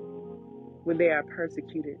when they are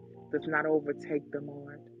persecuted does not overtake them,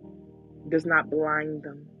 Lord, does not blind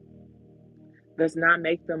them, does not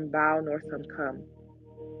make them bow nor succumb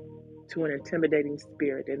to an intimidating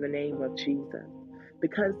spirit in the name of Jesus.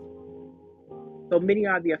 Because though many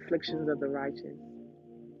are the afflictions of the righteous,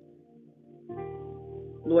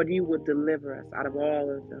 Lord, you will deliver us out of all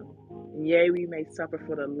of them. And yea, we may suffer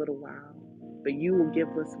for a little while, but you will give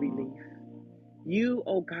us relief. You,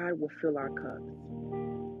 oh God, will fill our cups.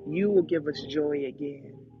 You will give us joy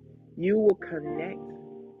again. You will connect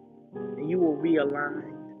and you will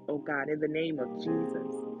realign, oh God, in the name of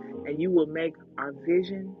Jesus. And you will make our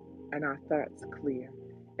vision and our thoughts clear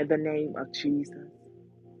in the name of Jesus.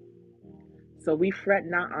 So we fret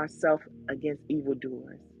not ourselves against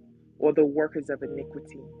evildoers, or the workers of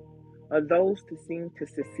iniquity, or those who seem to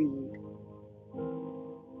succeed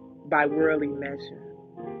by worldly measure.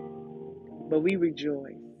 But we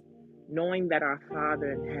rejoice, knowing that our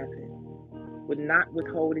Father in heaven would not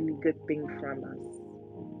withhold any good thing from us,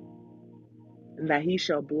 and that he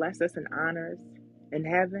shall bless us and honor us in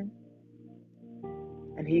heaven,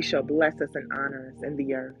 and he shall bless us and honor us in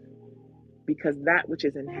the earth, because that which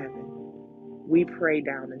is in heaven, we pray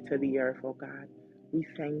down into the earth, oh God. We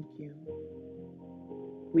thank you.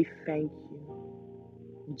 We thank you.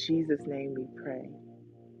 In Jesus' name we pray.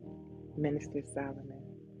 Minister Solomon.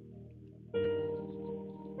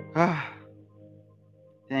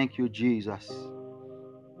 Thank you, Jesus.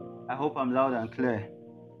 I hope I'm loud and clear.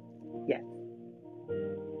 Yes.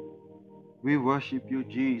 We worship you,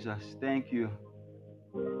 Jesus. Thank you.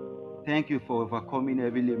 Thank you for overcoming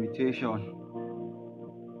every limitation.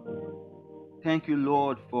 Thank you,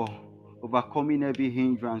 Lord, for overcoming every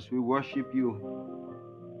hindrance. We worship you.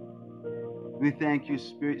 We thank you,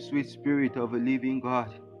 sweet Spirit of a living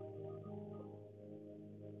God.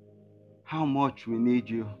 How much we need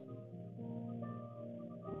you.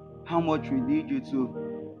 How much we need you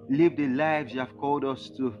to live the lives you have called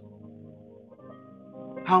us to.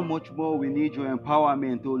 How much more we need your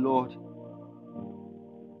empowerment, O Lord.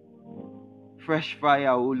 Fresh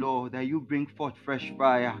fire, O Lord, that you bring forth fresh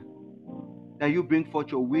fire. That you bring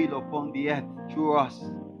forth your will upon the earth through us.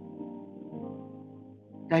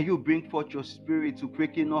 That you bring forth your Spirit to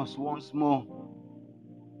quicken us once more.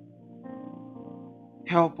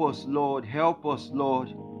 Help us, Lord. Help us,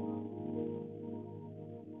 Lord.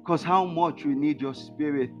 Because how much we need your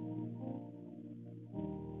Spirit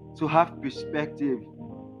to have perspective,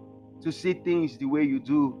 to see things the way you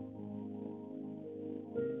do,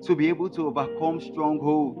 to be able to overcome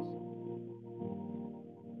strongholds.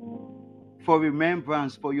 For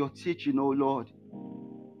remembrance, for your teaching, O Lord.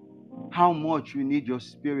 How much we need your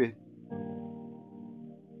Spirit.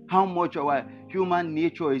 How much our human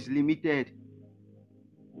nature is limited.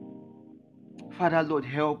 Father, Lord,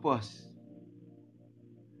 help us.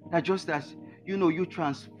 That just as, you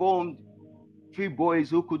transformed 3 boys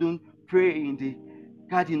who couldn't pray in the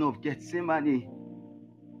Garden of Gethsemane.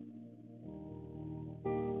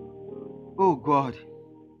 Oh God.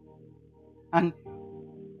 And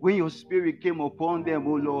when your Spirit came upon them,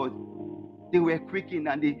 oh Lord, they were quickened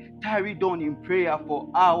and they tarried on in prayer for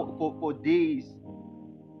hours, for days.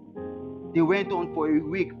 They went on for a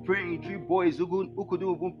week praying. 3 boys who couldn't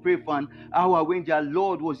even pray for an hour when their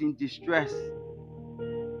Lord was in distress.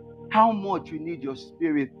 How much we need your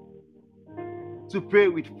Spirit to pray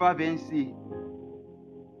with fervency,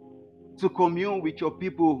 to commune with your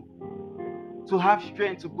people, to have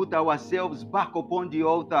strength to put ourselves back upon the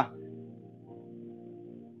altar,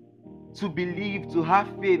 to believe, to have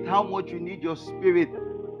faith. How much we need your Spirit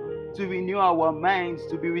to renew our minds,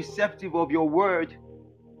 to be receptive of your word.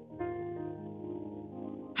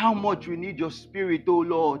 How much we need your Spirit, oh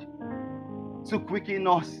Lord, to quicken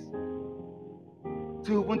us,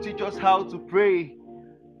 to even teach us how to pray.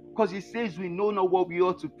 Because it says we know not what we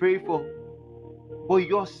ought to pray for, but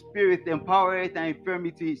your Spirit empowereth our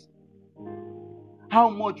infirmities. How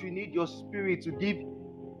much we need your Spirit to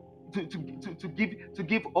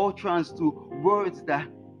give utterance to words that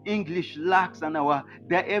English lacks, and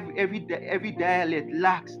every dialect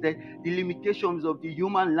lacks, the limitations of the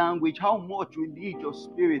human language. How much we need your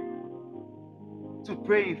Spirit to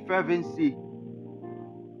pray in fervency,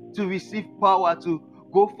 to receive power, to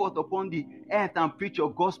go forth upon the earth and preach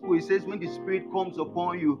your gospel. It says when the Spirit comes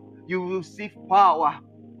upon you, you will receive power.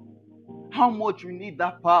 How much we need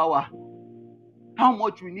that power. How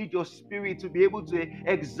much we need your Spirit to be able to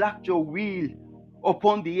exact your will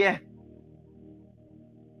upon the earth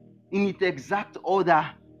in its exact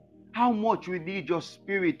order. How much we need your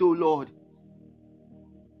Spirit, oh Lord.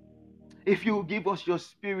 If you give us your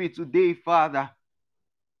Spirit today, Father.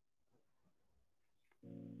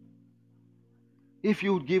 If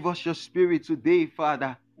you would give us your Spirit today,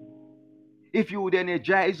 Father. If you would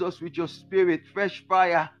energize us with your Spirit, fresh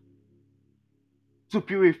fire, to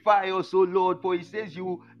purify us, oh Lord. For it says you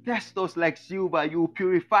will test us like silver, you will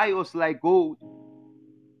purify us like gold.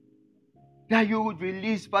 That you would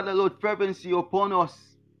release, Father Lord, fervency upon us.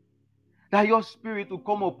 That your Spirit will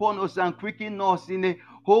come upon us and quicken us in a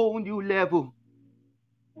whole new level.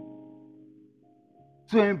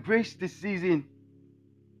 To embrace the season.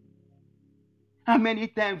 And many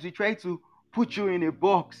times we try to put you in a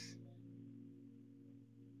box.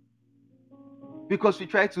 because we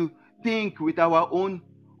try to think with our own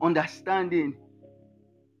understanding.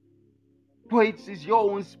 But it is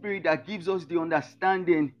your own spirit that gives us the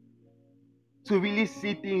understanding to really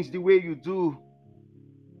see things the way you do.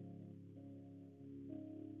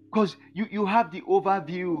 Because you have the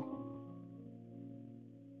overview.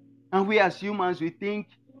 And we as humans, we think,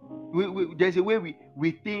 there's a way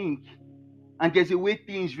we think, and there's a way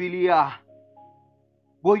things really are.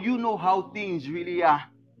 But you know how things really are.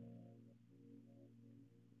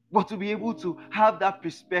 But to be able to have that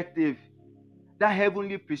perspective, that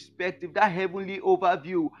heavenly perspective, that heavenly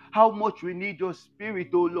overview, how much we need your spirit,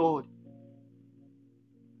 oh Lord.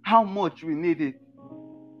 How much we need it.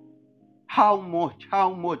 How much,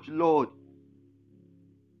 Lord.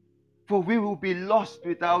 For we will be lost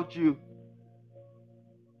without you.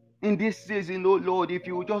 In this season, oh Lord, if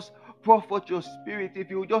you will just pour forth your spirit, if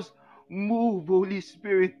you will just move, Holy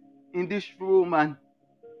Spirit, in this room and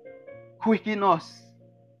quicken us.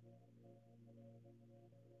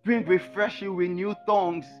 Bring refreshing with new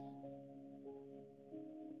tongues.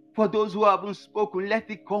 For those who haven't spoken, let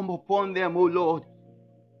it come upon them, oh Lord.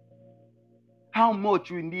 How much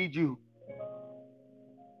we need you.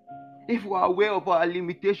 If we are aware of our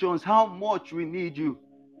limitations, how much we need you.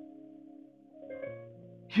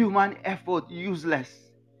 Human effort useless.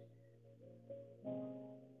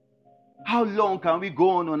 How long can we go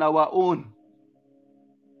on our own?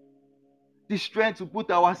 The strength to put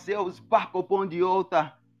ourselves back upon the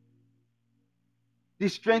altar. The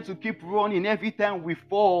strength to keep running every time we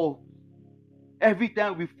fall. Every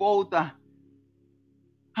time we falter.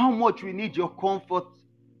 How much we need your comfort.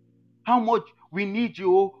 How much we need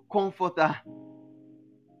your comforter.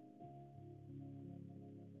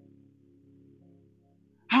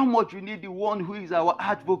 How much we need the one who is our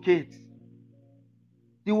advocate.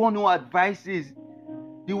 The one who advises.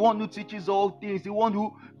 The one who teaches all things. The one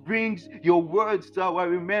who brings your words to our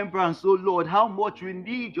remembrance, oh Lord. How much we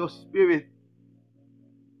need your spirit.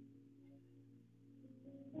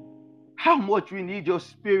 How much we need your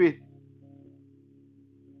spirit.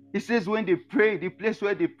 It says when they prayed, the place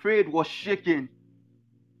where they prayed was shaking.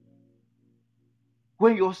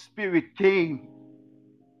 When your spirit came,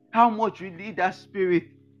 how much we need that spirit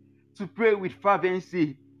to pray with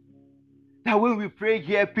fervency. That when we pray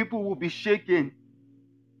here, people will be shaken.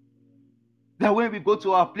 That when we go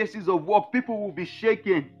to our places of work, people will be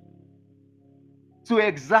shaken to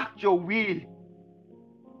exact your will,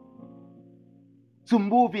 to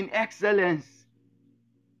move in excellence,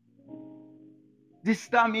 the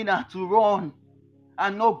stamina to run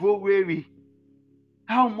and not grow weary.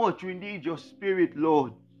 How much we need your spirit,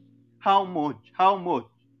 Lord. How much, Lord.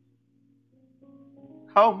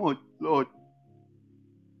 How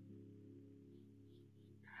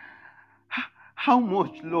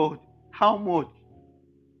much, Lord? How much?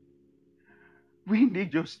 We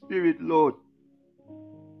need your spirit, Lord.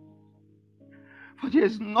 For there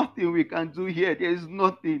is nothing we can do here. There is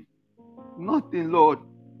nothing. Nothing, Lord.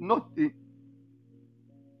 Nothing.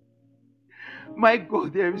 My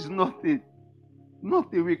God, there is nothing.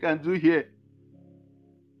 Nothing we can do here.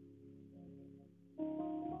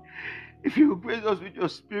 If you praise us with your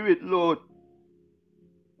spirit, Lord.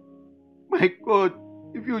 My God,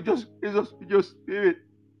 if you just praise us with your spirit.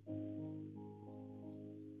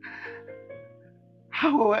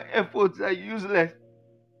 How our efforts are useless.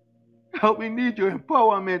 How we need your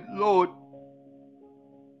empowerment, Lord.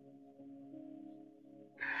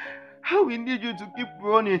 How we need you to keep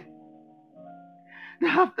running.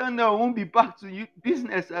 After now, we won't be back to you,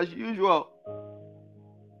 business as usual.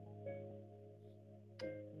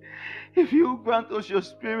 If you grant us your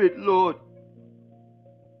spirit, Lord,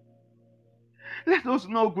 let us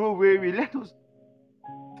not grow weary. Let us,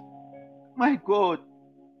 my God,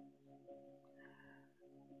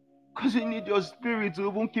 because we need your spirit to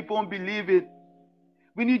even keep on believing.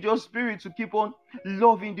 We need your spirit to keep on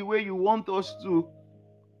loving the way you want us to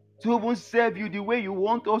even serve you the way you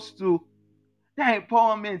want us to. That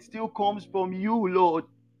empowerment still comes from you, Lord.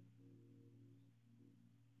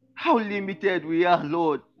 How limited we are,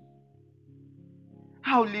 Lord.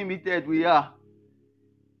 How limited we are.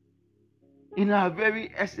 In our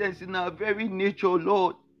very essence, in our very nature,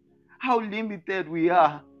 Lord. How limited we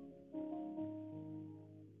are.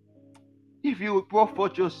 If you would pour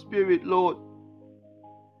forth your spirit, Lord,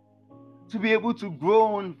 to be able to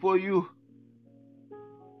groan for you,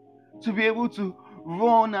 to be able to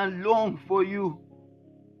run and long for you.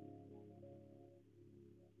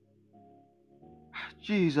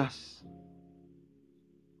 Jesus,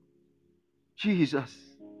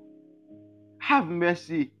 have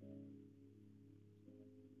mercy.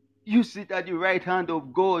 You sit at the right hand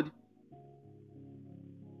of God.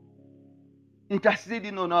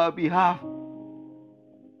 interceding on our behalf.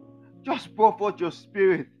 Just pour forth your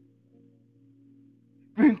Spirit.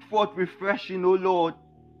 Bring forth refreshing, O Lord.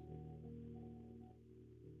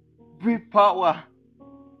 Bring power.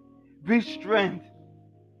 Bring strength.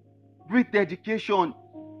 Bring dedication.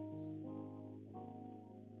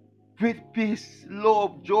 Bring peace,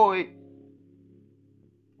 love, joy.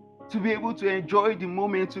 To be able to enjoy the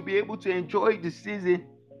moment, to be able to enjoy the season.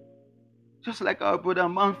 Just like our brother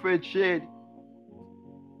Manfred shared.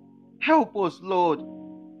 Help us, Lord.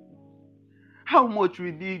 How much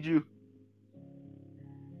we need you.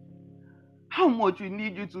 How much we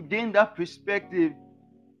need you to gain that perspective.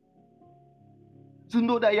 To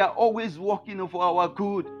know that you are always working for our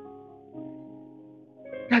good.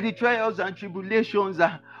 That the trials and tribulations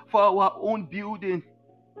are for our own building.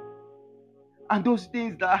 And those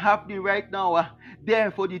things that are happening right now are there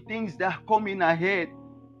for the things that are coming ahead.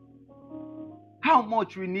 How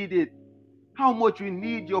much we need it. How much we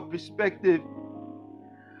need your perspective.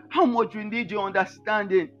 How much we need your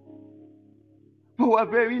understanding. But we're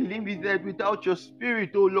very limited without your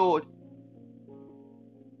Spirit, oh Lord.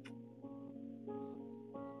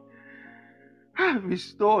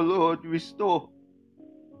 Restore, Lord, restore.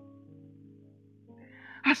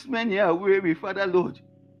 As many are weary, Father, Lord,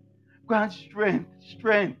 grant strength,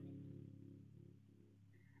 strength.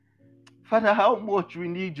 Father, how much we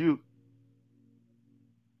need you.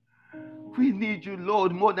 We need you,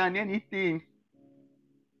 Lord, more than anything.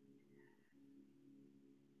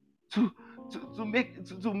 To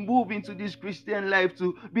move into this Christian life,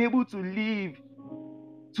 to be able to live,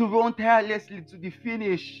 to run tirelessly to the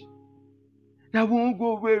finish. That we won't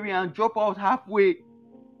go weary and drop out halfway.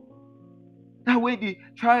 That when the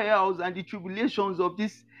trials and the tribulations of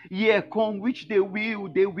this year come, which they will,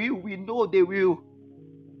 we know they will.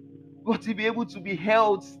 But to be able to be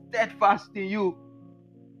held steadfast in you,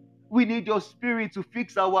 we need your Spirit to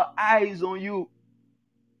fix our eyes on you.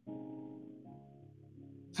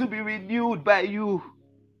 To be renewed by you.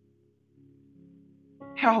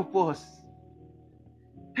 Help us.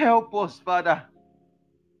 Help us, Father.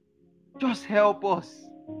 Just help us.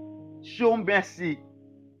 Show mercy.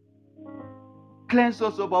 Cleanse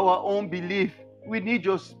us of our unbelief. We need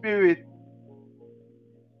your Spirit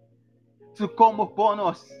to come upon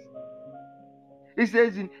us. It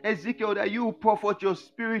says in Ezekiel that you will pour forth your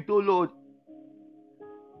Spirit, O Lord.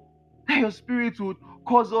 That your Spirit would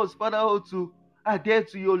cause us, Father, to adhere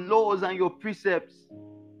to your laws and your precepts.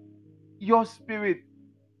 Your Spirit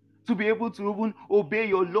to be able to even obey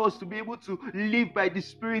your laws, to be able to live by the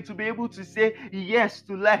Spirit, to be able to say yes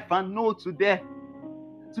to life and no to death,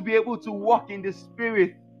 to be able to walk in the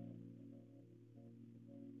Spirit.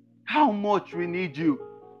 How much we need you.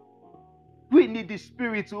 We need the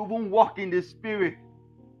Spirit to even walk in the Spirit.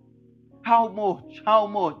 How much? How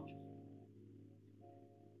much?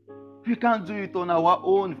 We can't do it on our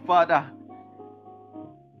own, Father.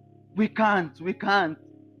 We can't.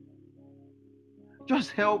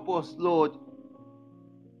 Just help us, Lord.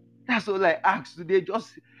 That's all I ask today.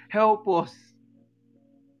 Just help us.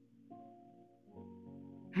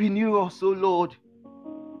 Renew us, O Lord.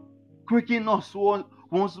 Quicken us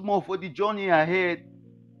once more for the journey ahead.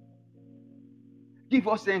 Give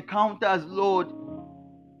us encounters, Lord.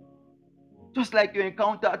 Just like you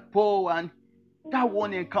encountered Paul, and that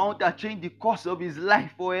one encounter changed the course of his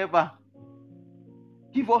life forever.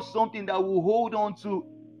 Give us something that we'll hold on to.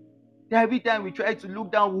 That every time we try to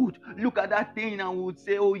look down, we would look at that thing and we would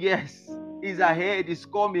say, oh yes, he's ahead, he's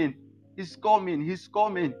coming, he's coming, he's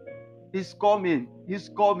coming, he's coming, he's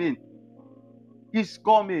coming, he's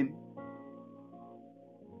coming.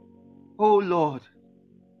 Oh Lord.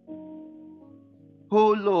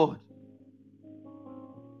 Oh Lord.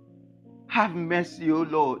 Have mercy, oh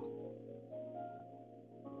Lord.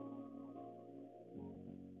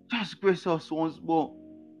 Just grace us once more.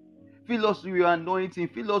 Fill us with your anointing.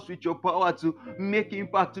 Fill us with your power to make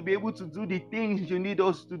impact, to be able to do the things you need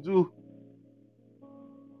us to do.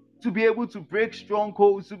 To be able to break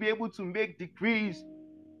strongholds, to be able to make decrees,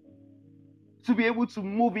 to be able to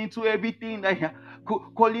move into everything that you're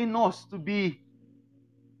calling us to be.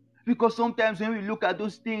 Because sometimes when we look at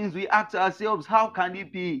those things, we ask ourselves, how can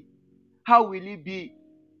it be? How will it be?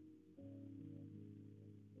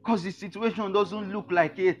 Because the situation doesn't look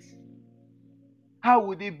like it. How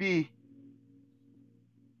would it be?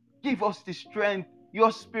 Give us the strength,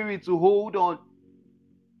 your Spirit to hold on.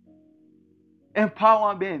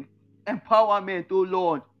 Empowerment, oh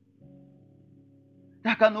Lord.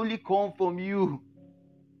 That can only come from you.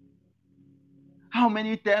 How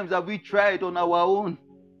many times have we tried on our own?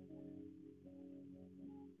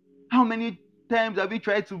 How many times have we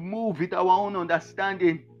tried to move with our own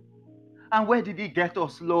understanding? And where did it get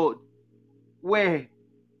us, Lord? Where?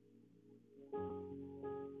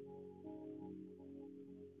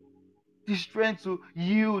 The strength to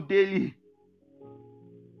yield daily.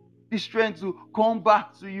 The strength to come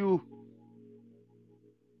back to you.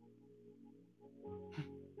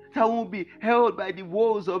 That won't be held by the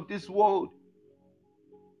walls of this world.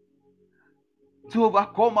 To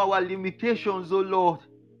overcome our limitations, oh Lord.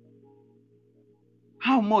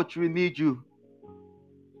 How much we need you.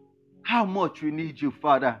 How much we need you,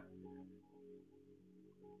 Father.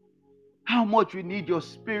 How much we need your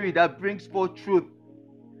spirit that brings forth truth,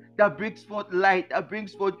 that brings forth light, that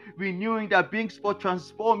brings forth renewing, that brings forth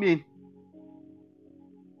transforming.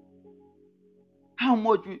 How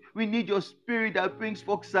much we need your spirit that brings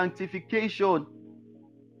forth sanctification.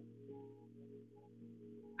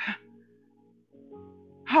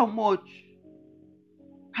 How much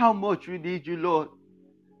we need you, Lord.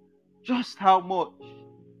 Just how much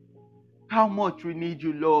we need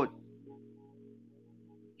you, Lord.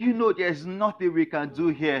 You know there's nothing we can do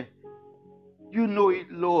here. You know it,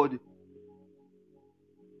 Lord.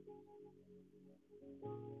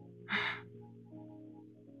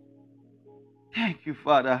 Thank you,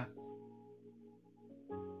 Father.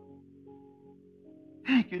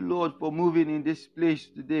 Thank you, Lord, for moving in this place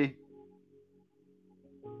today.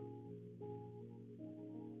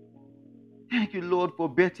 Thank you, Lord, for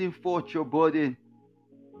betting forth your burden.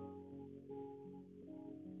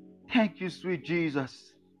 Thank you, sweet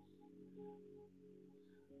Jesus.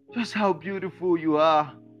 Just how beautiful you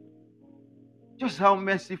are. Just how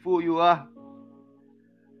merciful you are.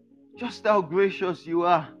 Just how gracious you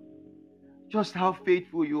are. Just how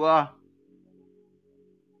faithful you are.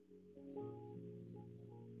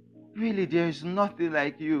 Really, there is nothing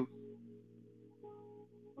like you.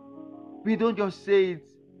 We don't just say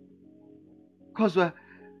it because we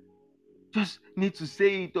just need to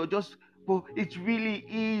say it, or just, but it really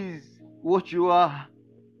is what you are.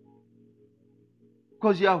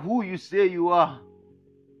 Because you are who you say you are.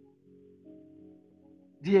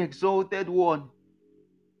 The exalted one.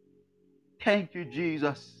 Thank you,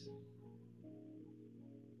 Jesus.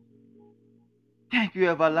 Thank you,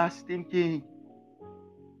 everlasting King.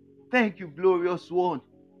 Thank you, glorious one.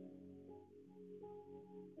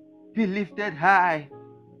 Be lifted high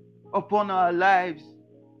upon our lives.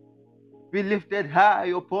 Be lifted high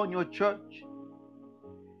upon your church.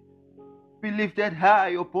 Be lifted high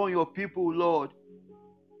upon your people, Lord.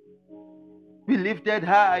 Be lifted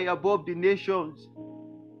high above the nations.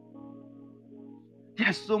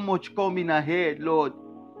 There's so much coming ahead, Lord.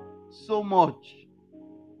 So much.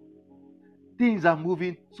 Things are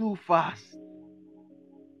moving too fast.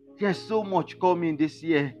 There's so much coming this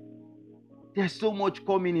year. There's so much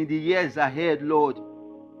coming in the years ahead, Lord.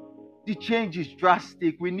 The change is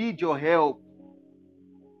drastic. We need your help.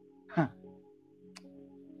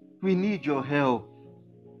 We need your help.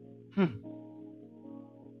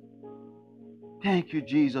 Thank you,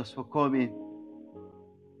 Jesus, for coming.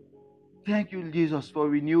 Thank you, Jesus, for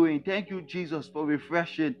renewing. Thank you, Jesus, for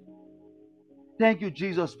refreshing. Thank you,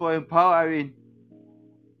 Jesus, for empowering.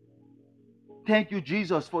 Thank you,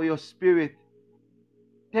 Jesus, for your spirit.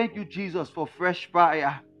 Thank you, Jesus, for fresh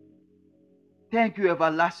fire. Thank you,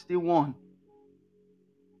 everlasting one.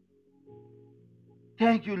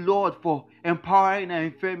 Thank you, Lord, for empowering our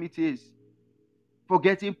infirmities, for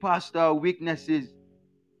getting past our weaknesses.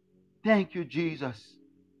 Thank you, Jesus.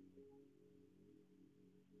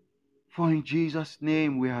 For in Jesus'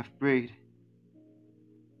 name we have prayed.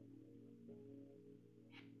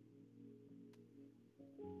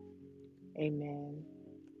 Amen.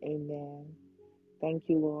 Amen. Thank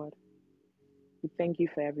you, Lord. We thank you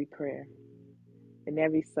for every prayer and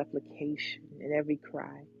every supplication and every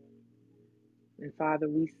cry. And Father,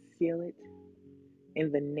 we seal it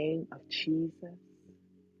in the name of Jesus.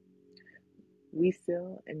 We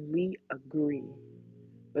seal and we agree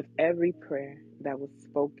with every prayer that was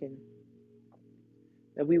spoken,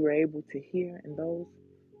 that we were able to hear, and those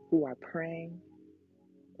who are praying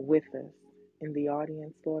with us in the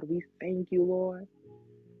audience, Lord. We thank you, Lord,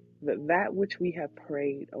 that which we have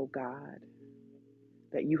prayed, oh God,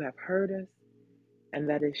 that you have heard us and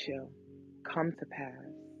that it shall come to pass.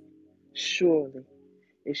 Surely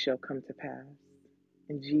it shall come to pass.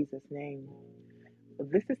 In Jesus' name.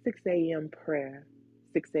 This is 6 a.m. prayer,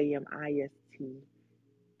 6 a.m. IST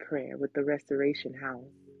prayer with the Restoration House,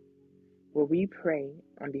 where we pray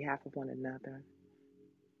on behalf of one another,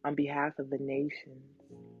 on behalf of the nations,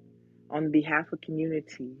 on behalf of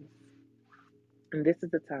communities. And this is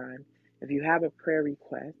the time, if you have a prayer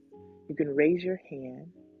request, you can raise your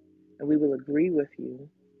hand and we will agree with you.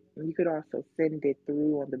 And you could also send it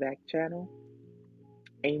through on the back channel.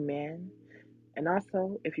 Amen. And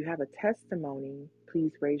also, if you have a testimony,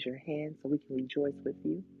 please raise your hand so we can rejoice with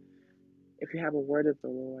you. If you have a word of the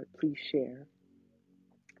Lord, please share.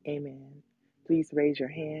 Amen. Please raise your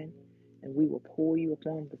hand and we will pull you up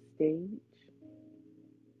on the stage.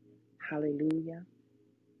 Hallelujah.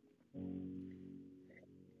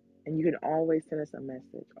 And you can always send us a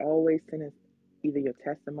message. Always send us either your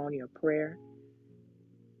testimony or prayer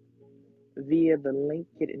via the link.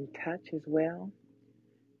 Get in touch as well.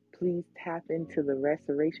 Please tap into the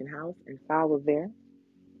Restoration House and follow there.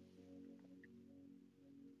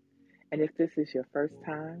 And if this is your first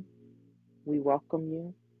time, we welcome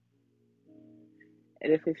you.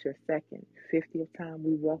 And if it's your second, 50th time,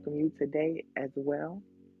 we welcome you today as well.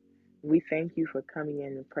 We thank you for coming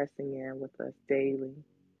in and pressing in with us daily.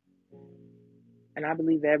 And I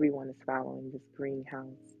believe everyone is following this green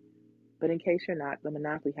house. But in case you're not, the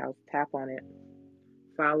Monopoly House, tap on it.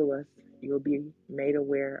 Follow us. You'll be made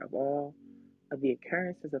aware of all of the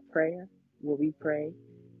occurrences of prayer where we pray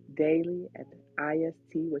daily at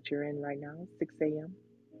IST, which you're in right now, 6 a.m.,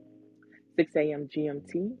 6 a.m.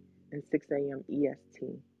 GMT, and 6 a.m. EST.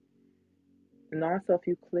 And also, if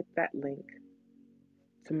you click that link,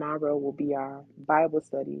 tomorrow will be our Bible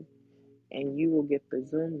study, and you will get the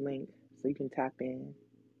Zoom link so you can tap in.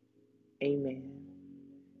 Amen.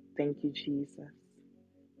 Thank you, Jesus.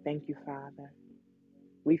 Thank you, Father.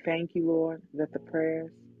 We thank you, Lord, that the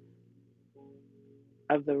prayers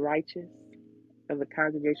of the righteous, of the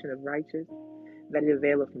congregation of righteous, that it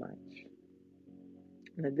availeth much.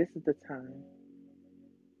 And that this is the time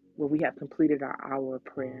where we have completed our hour of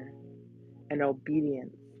prayer and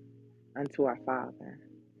obedience unto our Father.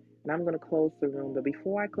 And I'm going to close the room. But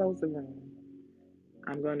before I close the room,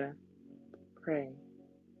 I'm going to pray,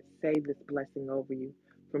 say this blessing over you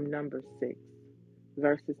from Numbers 6,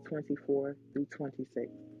 verses 24 through 26.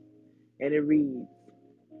 And it reads,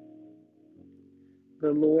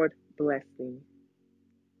 "The Lord bless thee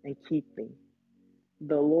and keep thee.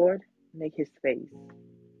 The Lord make his face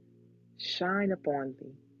shine upon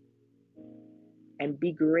thee and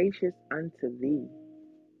be gracious unto thee.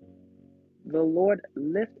 The Lord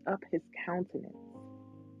lift up his countenance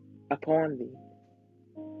upon thee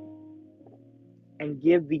and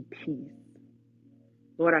give thee peace."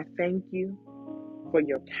 Lord, I thank you for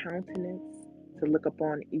your countenance to look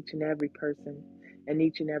upon each and every person and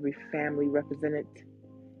each and every family represented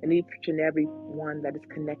and each and every one that is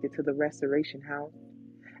connected to the Restoration House.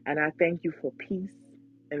 And I thank you for peace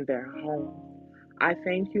in their home. I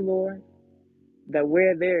thank you, Lord, that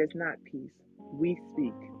where there is not peace, we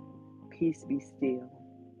speak, peace be still,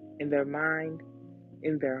 in their mind,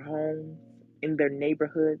 in their homes, in their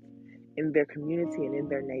neighborhoods, in their community, and in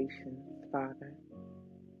their nations, Father.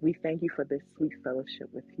 We thank you for this sweet fellowship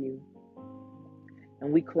with you.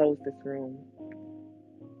 And we close this room,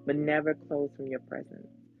 but never close from your presence,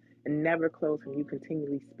 and never close from you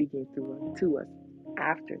continually speaking to us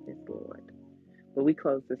after this, Lord. But we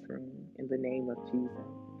close this room in the name of Jesus.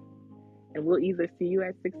 And we'll either see you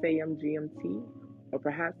at 6 a.m. GMT or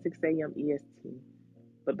perhaps 6 a.m. EST.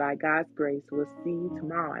 But by God's grace, we'll see you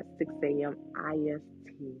tomorrow at 6 a.m.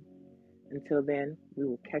 IST. Until then, we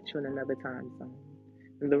will catch you in another time zone.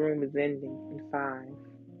 And the room is ending in 5,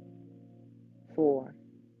 4,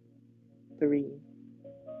 3,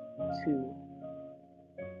 2,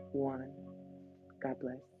 1. God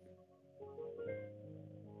bless.